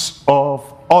things of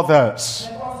others.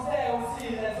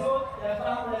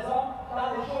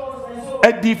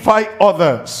 Edify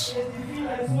others.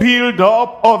 Build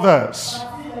up others.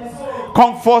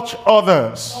 Comfort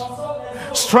others.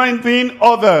 Strengthen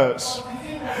others.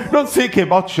 Don't think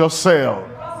about yourself.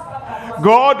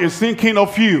 God is thinking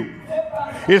of you.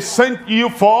 He sent you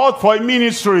forth for a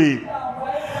ministry.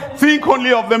 Think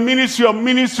only of the ministry of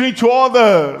ministry to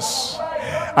others.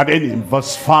 And then in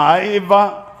verse 5,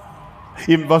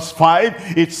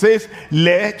 it says,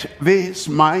 let this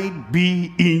mind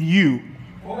be in you.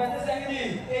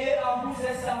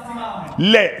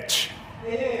 Let.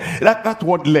 That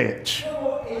word let.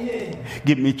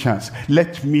 Give me a chance.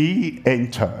 Let me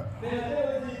enter.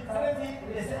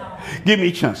 Give me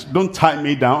a chance. Don't tie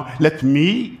me down. Let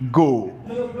me go.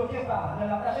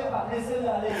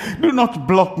 Do not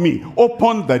block me.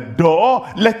 Open the door.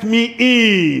 Let me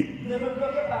in.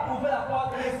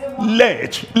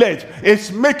 Let.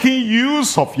 It's making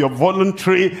use of your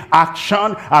voluntary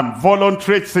action and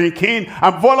voluntary thinking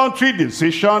and voluntary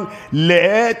decision.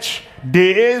 Let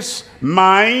this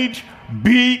mind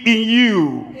be in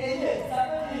you.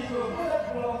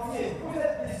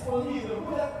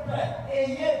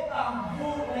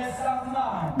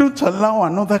 Don't allow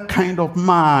another kind of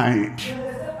mind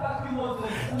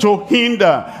to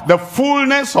hinder the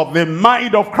fullness of the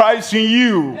mind of Christ in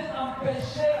you.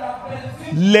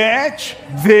 Let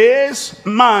this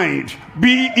mind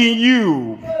be in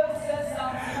you,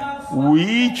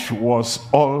 which was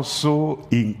also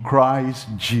in Christ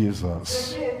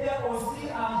Jesus.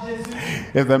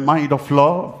 Is the mind of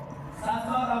love,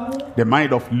 the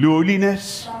mind of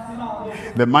lowliness,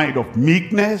 the mind of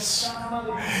meekness,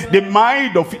 the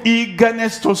mind of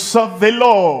eagerness to serve the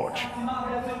Lord,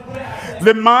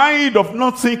 the mind of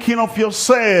not thinking of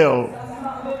yourself,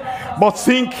 but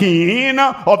thinking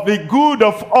of the good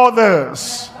of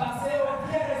others.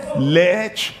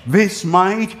 Let this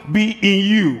mind be in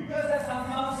you,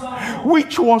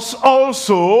 which was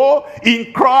also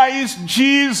in Christ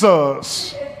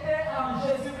Jesus.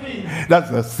 That's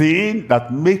the thing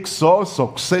that makes us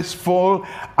successful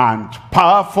and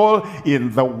powerful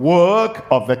in the work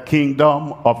of the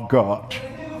kingdom of God.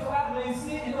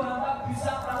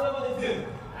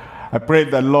 I pray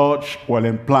the Lord will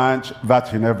implant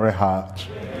that in every heart.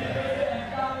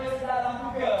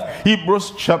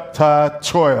 Hebrews chapter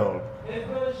 12.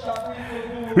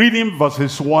 Reading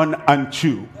verses 1 and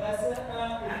 2.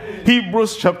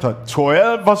 Hebrews chapter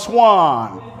 12 verse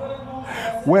 1.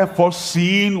 Wherefore,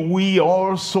 seeing we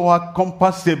also are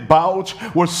compassed about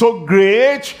with so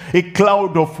great a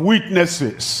cloud of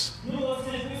witnesses.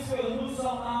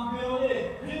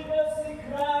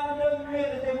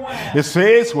 It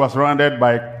says was surrounded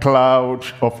by a cloud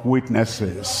of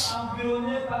witnesses.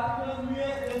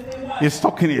 It's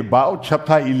talking about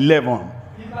chapter 11.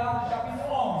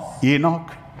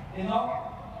 Enoch,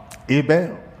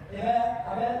 Abel,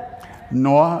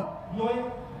 Noah,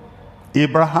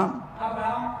 Abraham,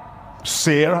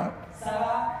 Sarah,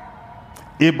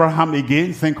 Abraham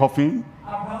again, think of him,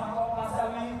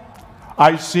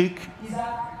 Isaac,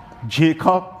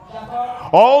 Jacob,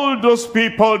 all those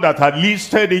people that are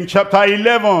listed in chapter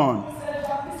 11,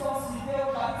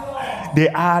 they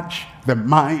had the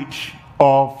might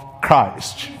of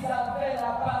Christ.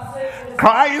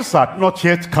 Christ had not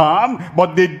yet come,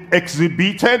 but they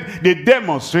exhibited, they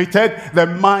demonstrated the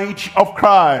might of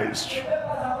Christ.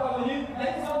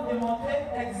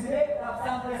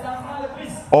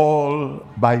 All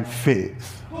by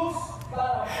faith.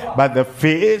 By the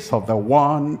faith of the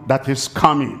one that is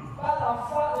coming.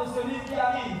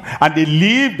 And they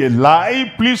lived a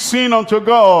life pleasing unto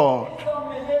God.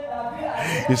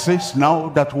 It says now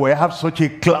that we have such a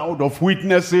cloud of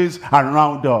witnesses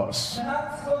around us.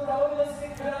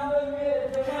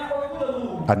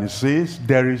 And it says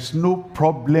there is no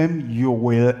problem you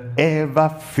will ever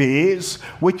face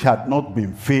which had not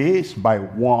been faced by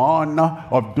one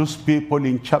of those people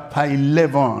in chapter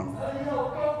 11.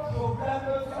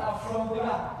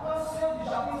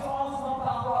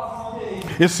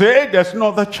 He said there's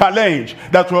another challenge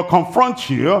that will confront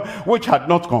you which had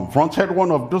not confronted one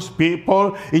of those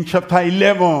people in chapter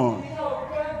 11.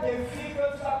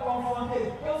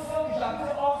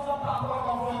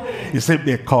 He said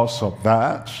because of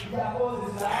that,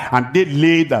 and they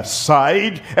laid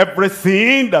aside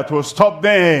everything that will stop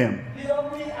them.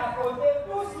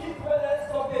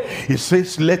 He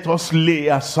says let us lay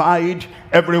aside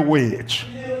every weight.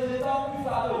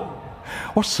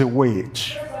 What's a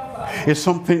weight? It's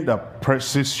something that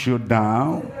presses you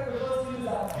down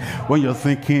when you're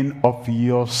thinking of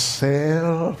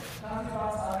yourself.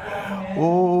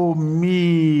 Oh,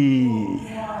 me.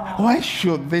 Why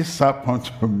should this happen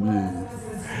to me?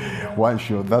 Why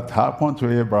should that happen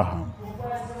to Abraham?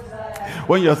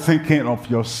 When you're thinking of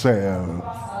yourself,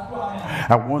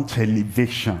 I want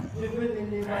elevation.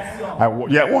 I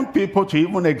want people to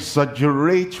even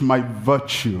exaggerate my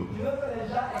virtue.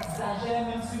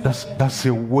 That's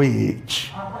a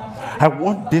wage. I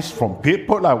want this from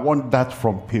people. I want that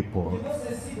from people.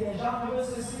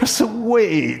 That's a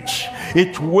wage.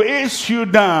 It weighs you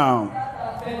down.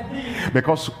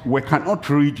 Because we cannot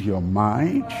read your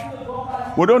mind.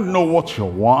 We don't know what you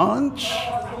want.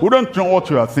 We don't know what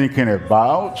you are thinking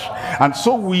about. And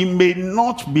so we may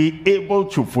not be able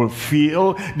to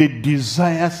fulfill the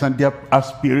desires and the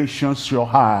aspirations you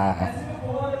have.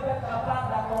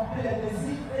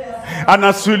 And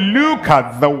as you look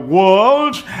at the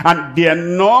world and they are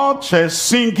not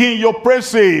singing your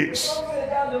praises,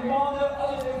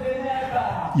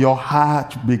 your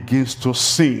heart begins to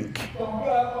sink.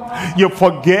 You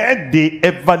forget the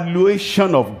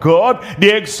evaluation of God,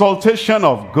 the exaltation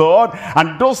of God,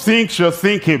 and those things you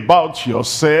think about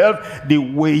yourself, they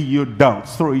weigh you down.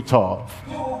 Throw it off.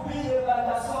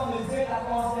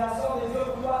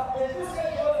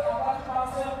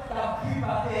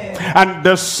 And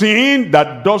the sin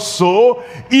that does so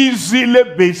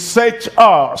easily besets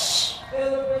us.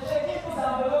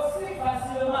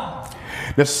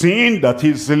 The sin that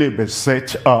easily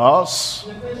besets us.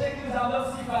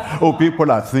 Oh, people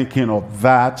are thinking of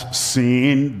that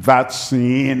sin, that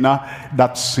sin,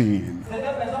 that sin.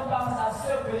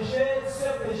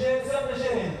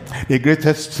 The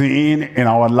greatest sin in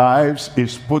our lives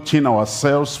is putting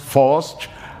ourselves first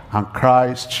and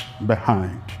Christ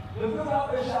behind.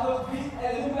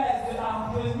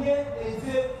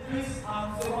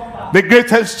 The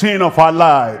greatest sin of our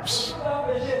lives,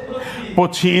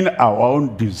 putting our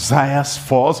own desires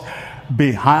first.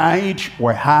 Behind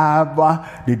we have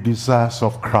the desires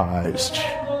of Christ.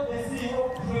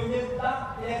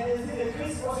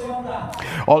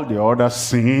 All the other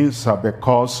sins are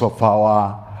because of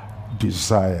our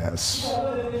desires.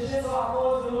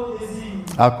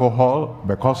 Alcohol,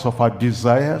 because of our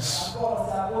desires.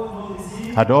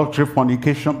 Adultery,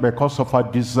 fornication, because of our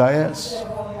desires.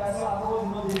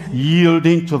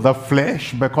 Yielding to the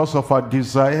flesh because of our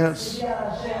desires.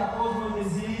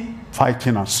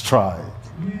 Fighting and strife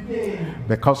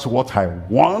because what I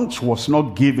want was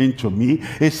not given to me.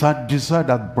 It's a desire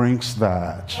that brings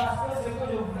that.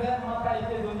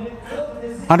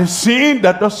 And the sin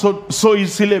that does so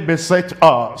easily beset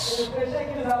us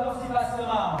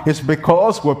It's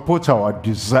because we put our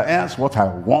desires, what I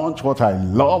want, what I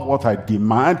love, what I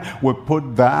demand, we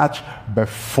put that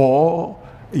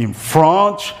in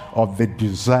front of the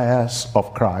desires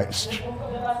of Christ.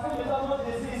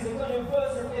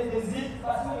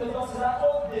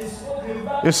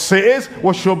 It says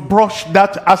we should brush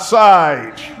that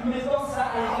aside.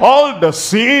 All the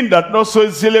sin that not so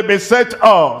easily beset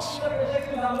us.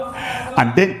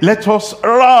 And then let us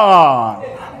run.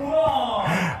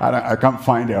 I can't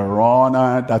find a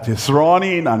runner that is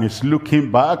running and is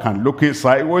looking back and looking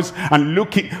sideways and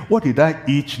looking, what did I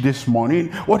eat this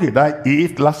morning? What did I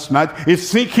eat last night?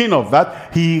 He's thinking of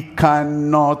that. He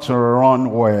cannot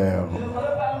run well.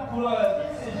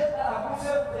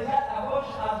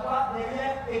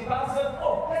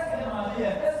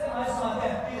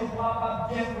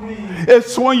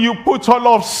 It's when you put all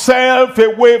of self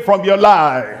away from your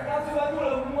life.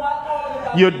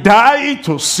 You die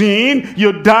to sin,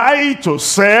 you die to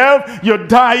self, you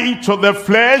die to the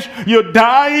flesh, you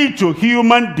die to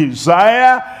human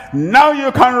desire. Now you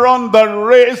can run the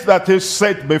race that is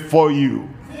set before you.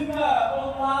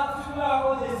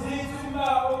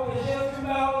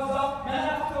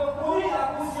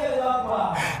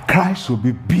 Christ will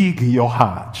be big in your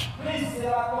heart,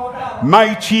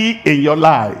 mighty in your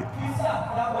life.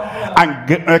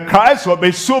 And Christ will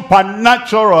be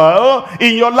supernatural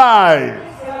in your life.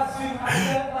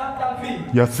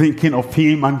 You're thinking of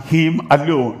him and him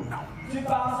alone.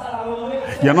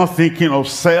 You're not thinking of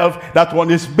self. That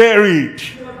one is buried.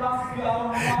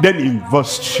 Then in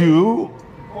verse 2,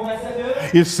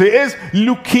 it says,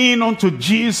 looking unto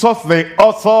Jesus, the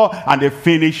author and the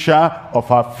finisher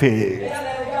of our faith.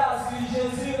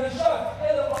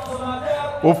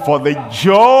 Who for the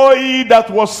joy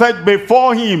that was set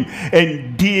before him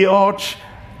endured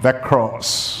the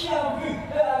cross.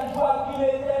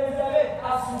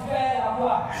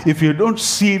 If you don't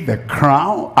see the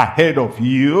crown ahead of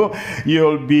you,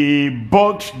 you'll be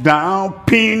bogged down,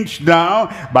 pinned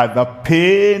down by the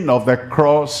pain of the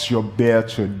cross you bear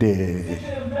today.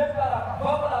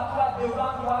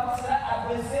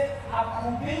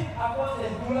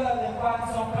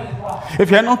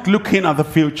 If you're not looking at the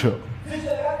future,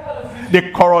 the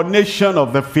coronation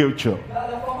of the future,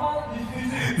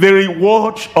 the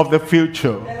reward of the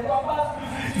future,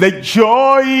 the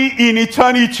joy in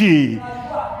eternity,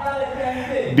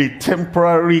 the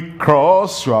temporary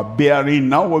cross you are bearing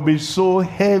now will be so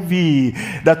heavy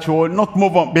that you will not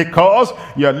move on, because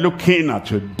you are looking at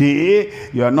today,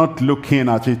 you are not looking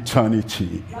at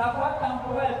eternity.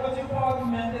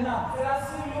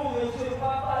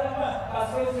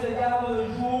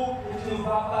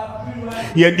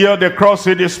 He endured the cross,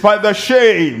 he despised the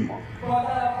shame.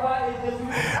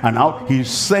 And now he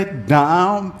sat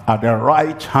down at the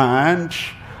right hand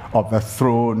of the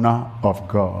throne of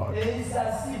God.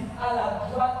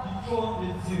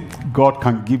 God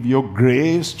can give you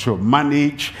grace to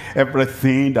manage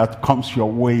everything that comes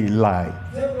your way in life.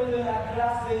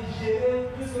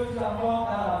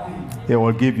 He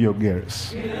will give you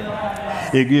grace.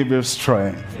 He'll give you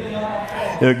strength.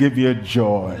 He'll give you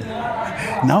joy.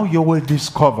 Now you will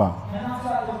discover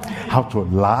how to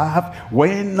laugh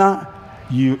when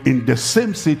you in the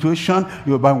same situation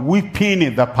you've been weeping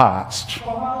in the past.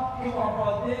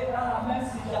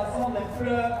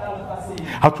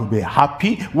 How to be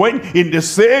happy when in the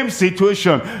same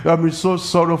situation you have been so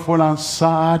sorrowful and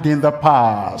sad in the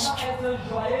past.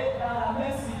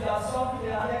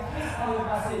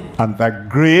 And the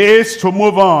grace to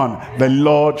move on, the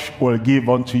Lord will give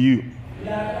unto you.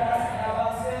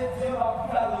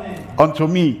 Unto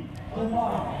me.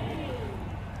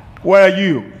 Where are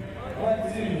you?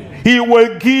 He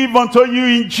will give unto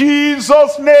you in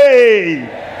Jesus' name.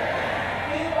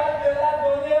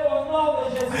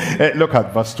 Look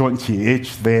at verse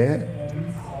 28 there.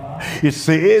 It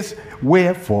says,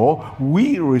 wherefore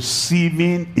we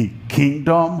receiving a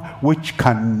kingdom which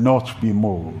cannot be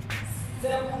moved.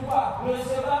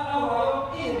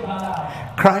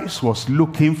 Christ was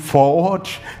looking forward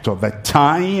to the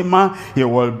time he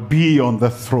will be on the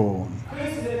throne.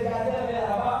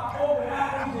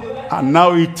 And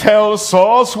now he tells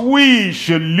us we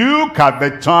should look at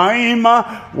the time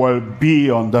will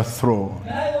be on the throne.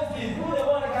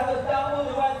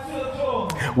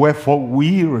 Wherefore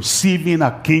we receiving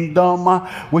a kingdom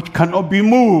which cannot be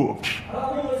moved.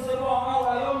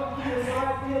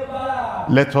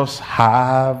 Let us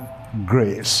have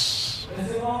grace.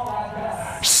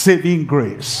 Saving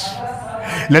grace.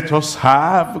 Let us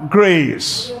have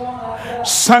grace.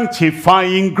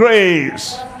 Sanctifying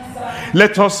grace.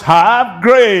 Let us have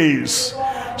grace.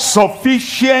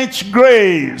 sufficient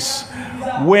grace,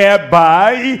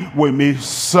 whereby we may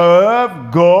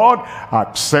serve God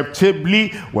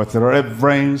acceptably with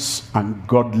reverence and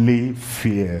godly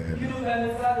fear.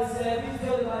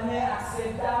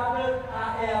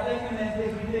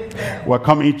 We're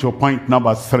coming to point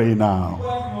number 3 now.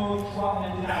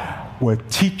 We're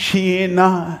teaching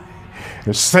the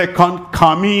second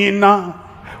coming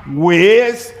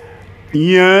with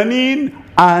yearning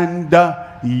and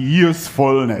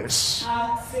youthfulness.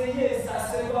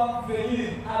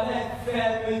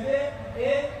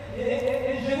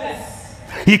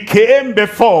 He came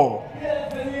before.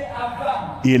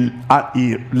 He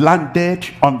landed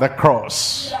on the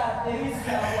cross.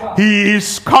 He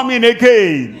is coming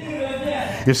again.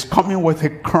 He's coming with a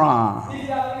crown.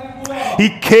 He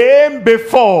came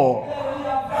before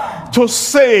to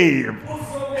save.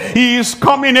 He is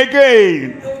coming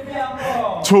again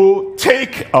to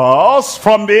take us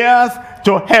from the earth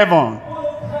to heaven.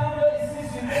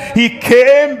 He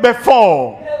came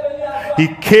before. He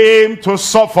came to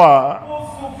suffer.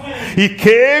 He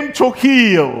came to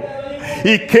heal.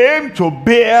 He came to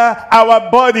bear our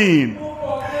burden.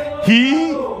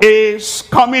 He is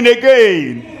coming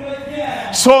again,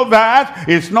 so that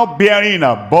it's not bearing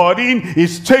a burden,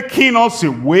 it's taking us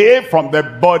away from the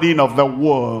burden of the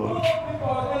world.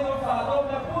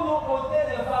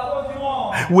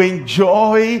 We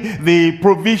enjoy the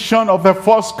provision of the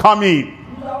first coming,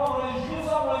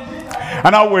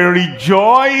 and now we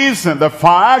rejoice in the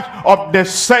fact of the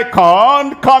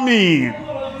second coming.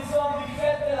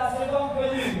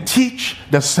 Teach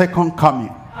the second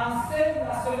coming.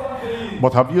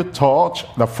 But have you taught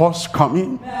the first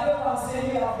coming?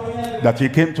 That he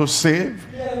came to save,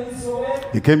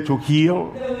 he came to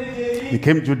heal, he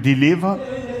came to deliver,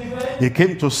 he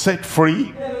came to set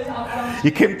free, he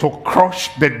came to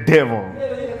crush the devil,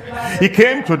 he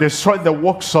came to destroy the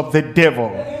works of the devil.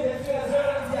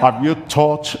 Have you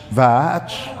taught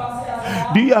that?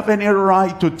 Do you have any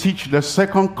right to teach the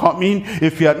second coming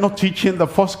if you are not teaching the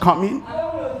first coming?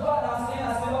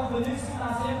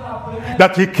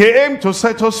 That he came to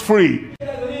set us free.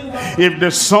 If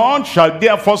the Son shall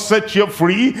therefore set you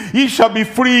free, ye shall be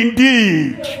free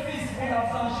indeed.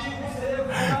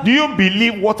 Do you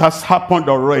believe what has happened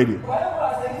already?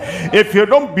 If you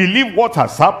don't believe what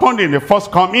has happened in the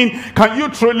first coming, can you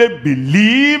truly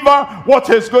believe what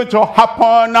is going to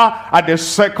happen at the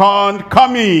second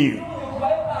coming?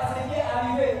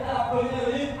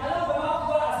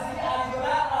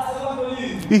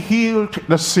 He healed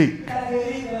the sick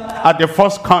at the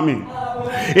first coming.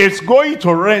 It's going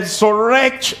to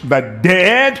resurrect the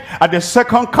dead at the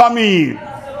second coming.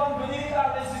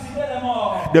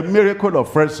 The miracle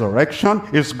of resurrection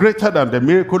is greater than the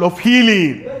miracle of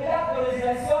healing.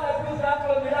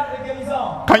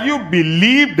 Can you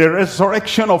believe the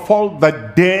resurrection of all the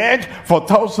dead for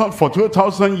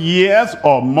 2,000 years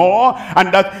or more,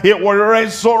 and that it will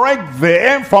resurrect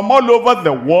them from all over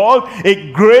the world?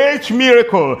 A great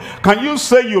miracle. Can you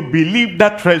say you believe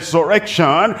that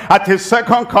resurrection at his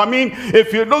second coming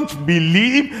if you don't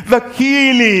believe the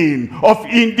healing of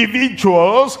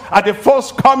individuals at the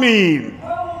first coming?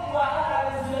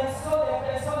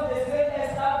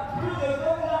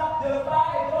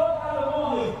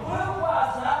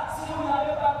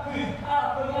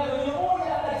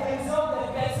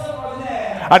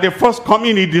 At the first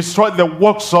coming, he destroyed the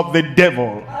works of the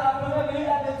devil.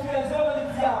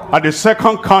 At the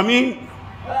second coming,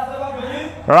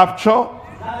 rapture,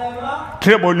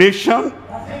 tribulation.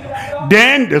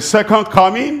 Then the second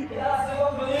coming,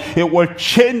 it will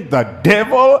chain the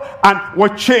devil and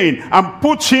will chain and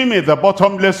put him in the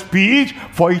bottomless pit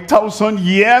for 1,000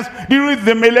 years during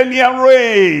the millennial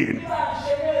reign.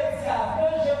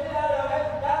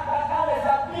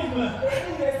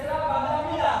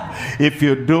 If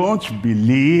you don't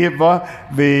believe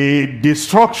the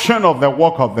destruction of the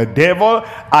work of the devil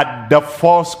at the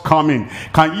first coming,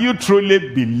 can you truly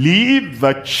believe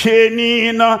the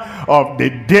chaining of the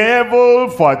devil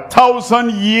for 1,000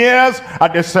 years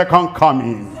at the second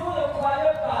coming?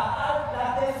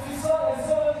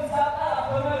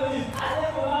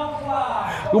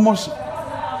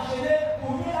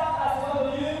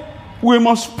 We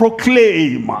must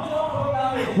proclaim,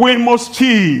 we must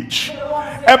teach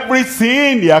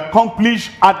everything he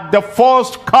accomplished at the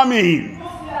first coming.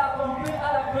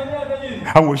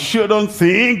 And we shouldn't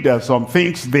think there's some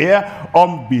things there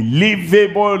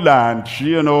unbelievable and,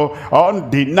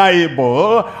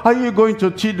 undeniable. Are you going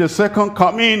to teach the second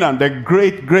coming and the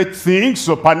great things,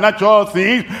 supernatural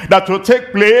things that will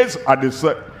take place at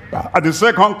the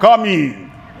second coming?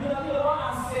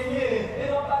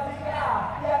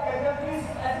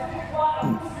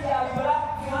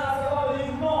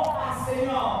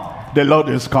 The Lord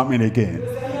is coming again.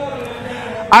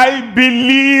 I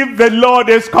believe the Lord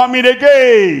is coming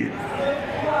again.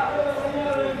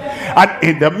 And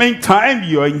in the meantime,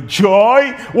 you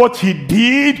enjoy what he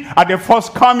did at the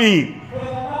first coming.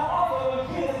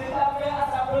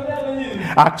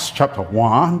 Acts chapter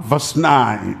 1 verse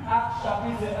 9.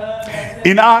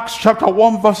 In Acts chapter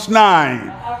 1 verse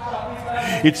 9,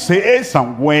 it says,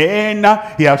 and when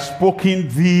he has spoken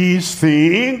these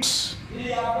things,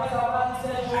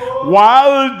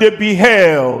 while they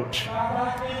beheld,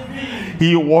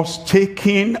 he was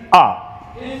taken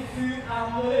up.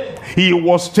 He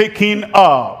was taken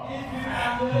up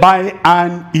by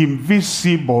an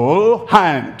invisible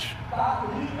hand,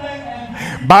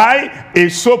 by a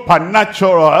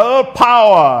supernatural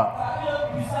power.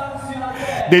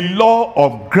 The law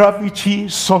of gravity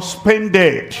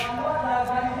suspended,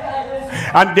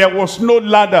 and there was no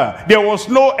ladder, there was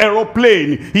no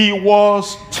aeroplane. He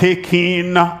was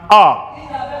taken up.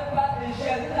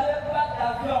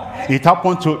 It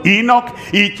happened to Enoch.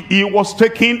 He was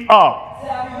taken up.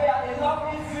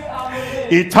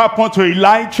 It happened to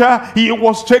Elijah. He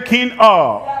was taken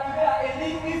up.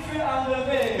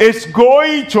 It's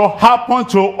going to happen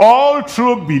to all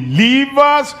true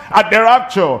believers at the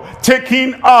rapture.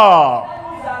 Taken up.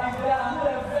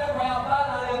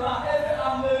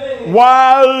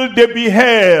 While they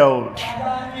beheld,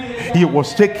 he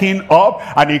was taken up,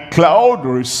 and a cloud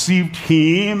received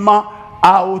him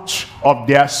out of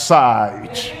their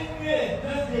sight.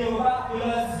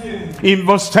 In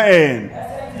verse 10,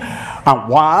 and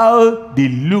while they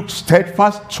looked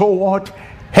steadfast toward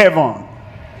heaven,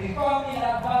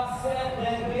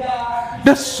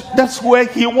 that's where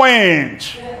he went.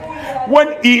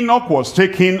 When Enoch was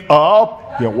taken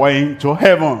up, he went to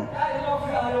heaven.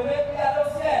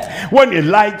 When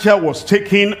Elijah was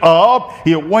taken up,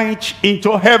 he went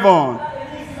into heaven.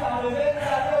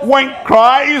 When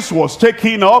Christ was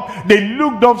taken up, they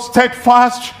looked up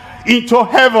steadfast into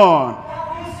heaven.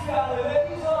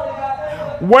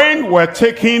 When we're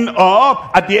taken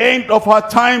up at the end of our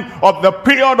time, of the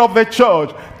period of the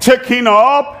church, taken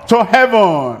up to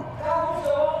heaven.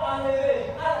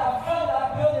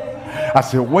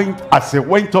 As he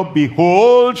went up,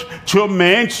 behold, two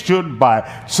men stood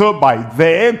by, so by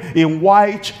them in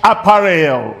white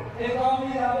apparel.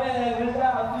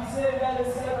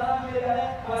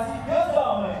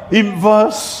 In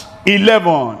verse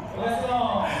 11,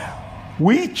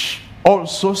 which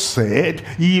also said,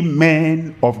 ye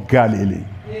men of Galilee,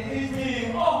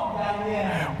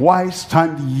 why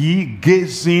stand ye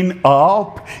gazing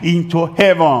up into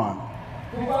heaven?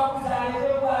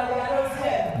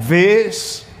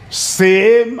 This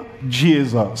same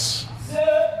Jesus,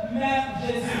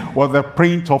 with the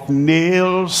print of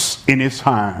nails in his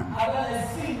hand,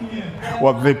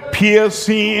 with the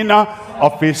piercing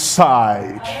of his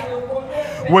side,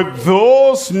 with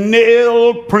those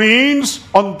nail prints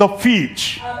on the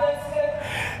feet,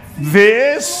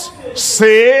 this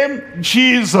same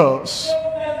Jesus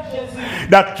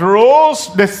that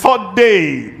rose the third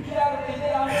day,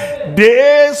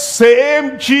 this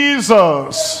same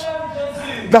Jesus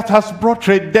that has brought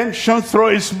redemption through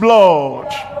his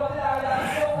blood,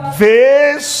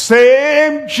 this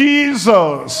same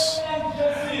Jesus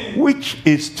which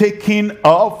is taken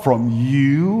up from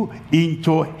you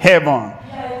into heaven.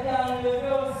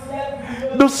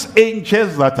 Those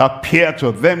angels that appeared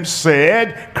to them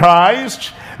said,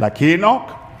 Christ, like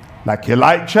Enoch, like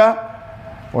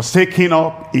Elijah, was taken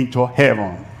up into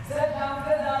heaven,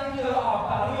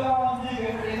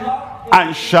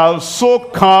 and shall so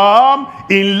come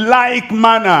in like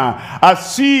manner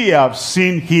as ye have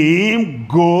seen him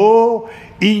go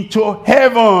into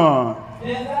heaven.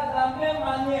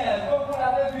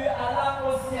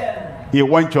 He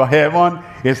went to heaven,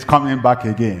 he's coming back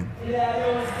again.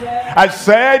 I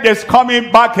said he's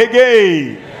coming back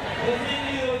again.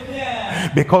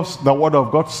 Because the word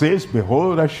of God says,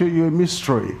 behold, I show you a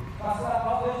mystery.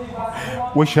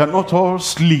 We shall not all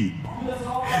sleep,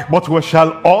 but we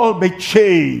shall all be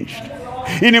changed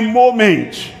in a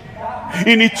moment,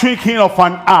 in a twinkling of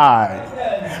an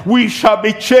eye. We shall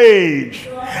be changed,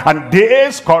 and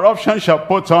this corruption shall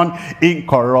put on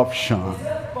incorruption.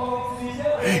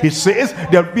 He says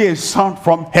there'll be a sound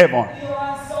from heaven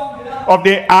of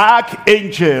the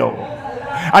archangel,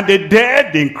 and the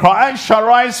dead in Christ shall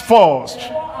rise first,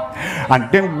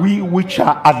 and then we which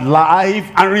are alive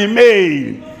and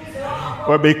remain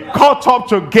will be caught up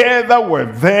together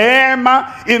with them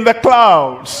in the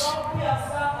clouds,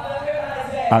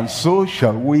 and so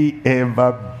shall we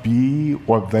ever be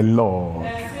with the Lord.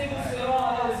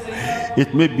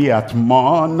 It may be at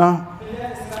morn,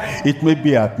 it may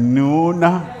be at noon,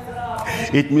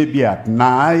 It may be at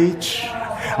night,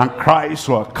 and Christ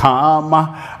will come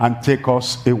and take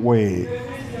us away.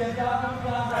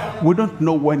 We don't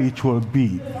know when it will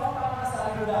be,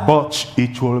 but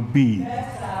it will be.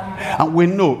 And we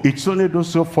know it's only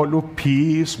those who follow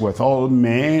peace with all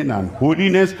men and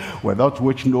holiness, without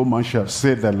which no man shall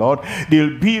see the Lord.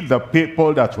 They'll be the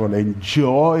people that will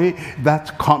enjoy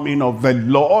that coming of the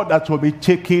Lord, that will be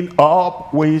taken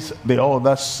up with the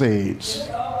other saints.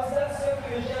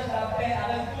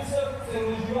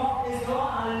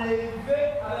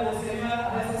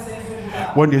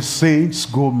 When the saints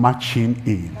go marching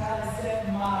in,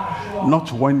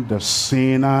 not when the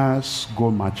sinners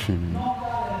go marching in,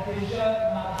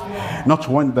 not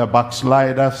when the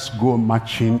backsliders go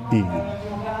marching in,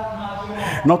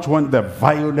 not when the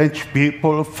violent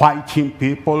people, fighting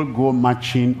people go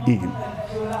marching in.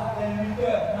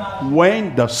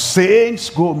 When the saints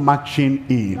go marching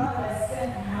in,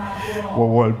 we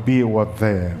will be with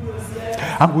them.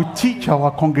 And we teach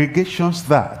our congregations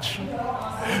that.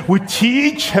 We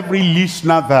teach every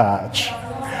listener that,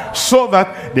 so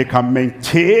that they can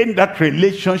maintain that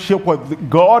relationship with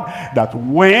God, that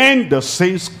when the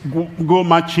saints go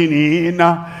marching in,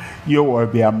 you will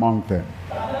be among them.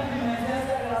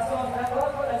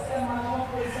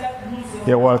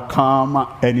 They will come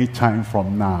anytime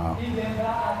from now.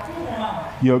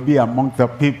 You'll be among the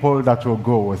people that will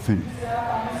go with him.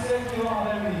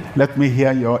 Let me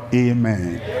hear your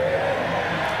amen.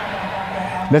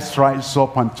 Let's rise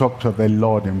up and talk to the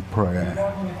Lord in prayer.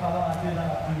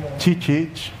 Teach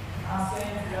it,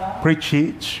 preach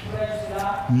it,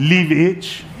 live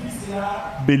it,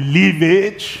 believe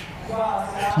it.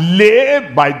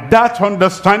 Live by that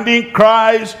understanding.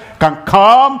 Christ can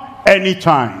come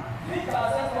anytime.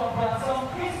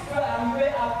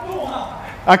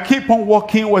 And keep on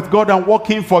walking with God and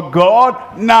walking for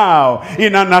God now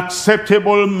in an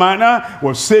acceptable manner,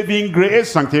 with saving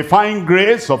grace, sanctifying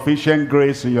grace, sufficient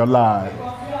grace in your life.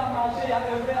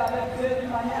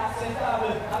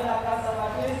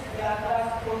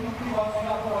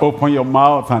 Open your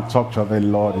mouth and talk to the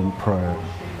Lord in prayer.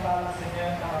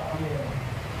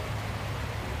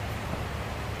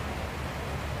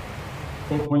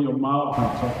 Open your mouth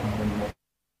and talk to the Lord.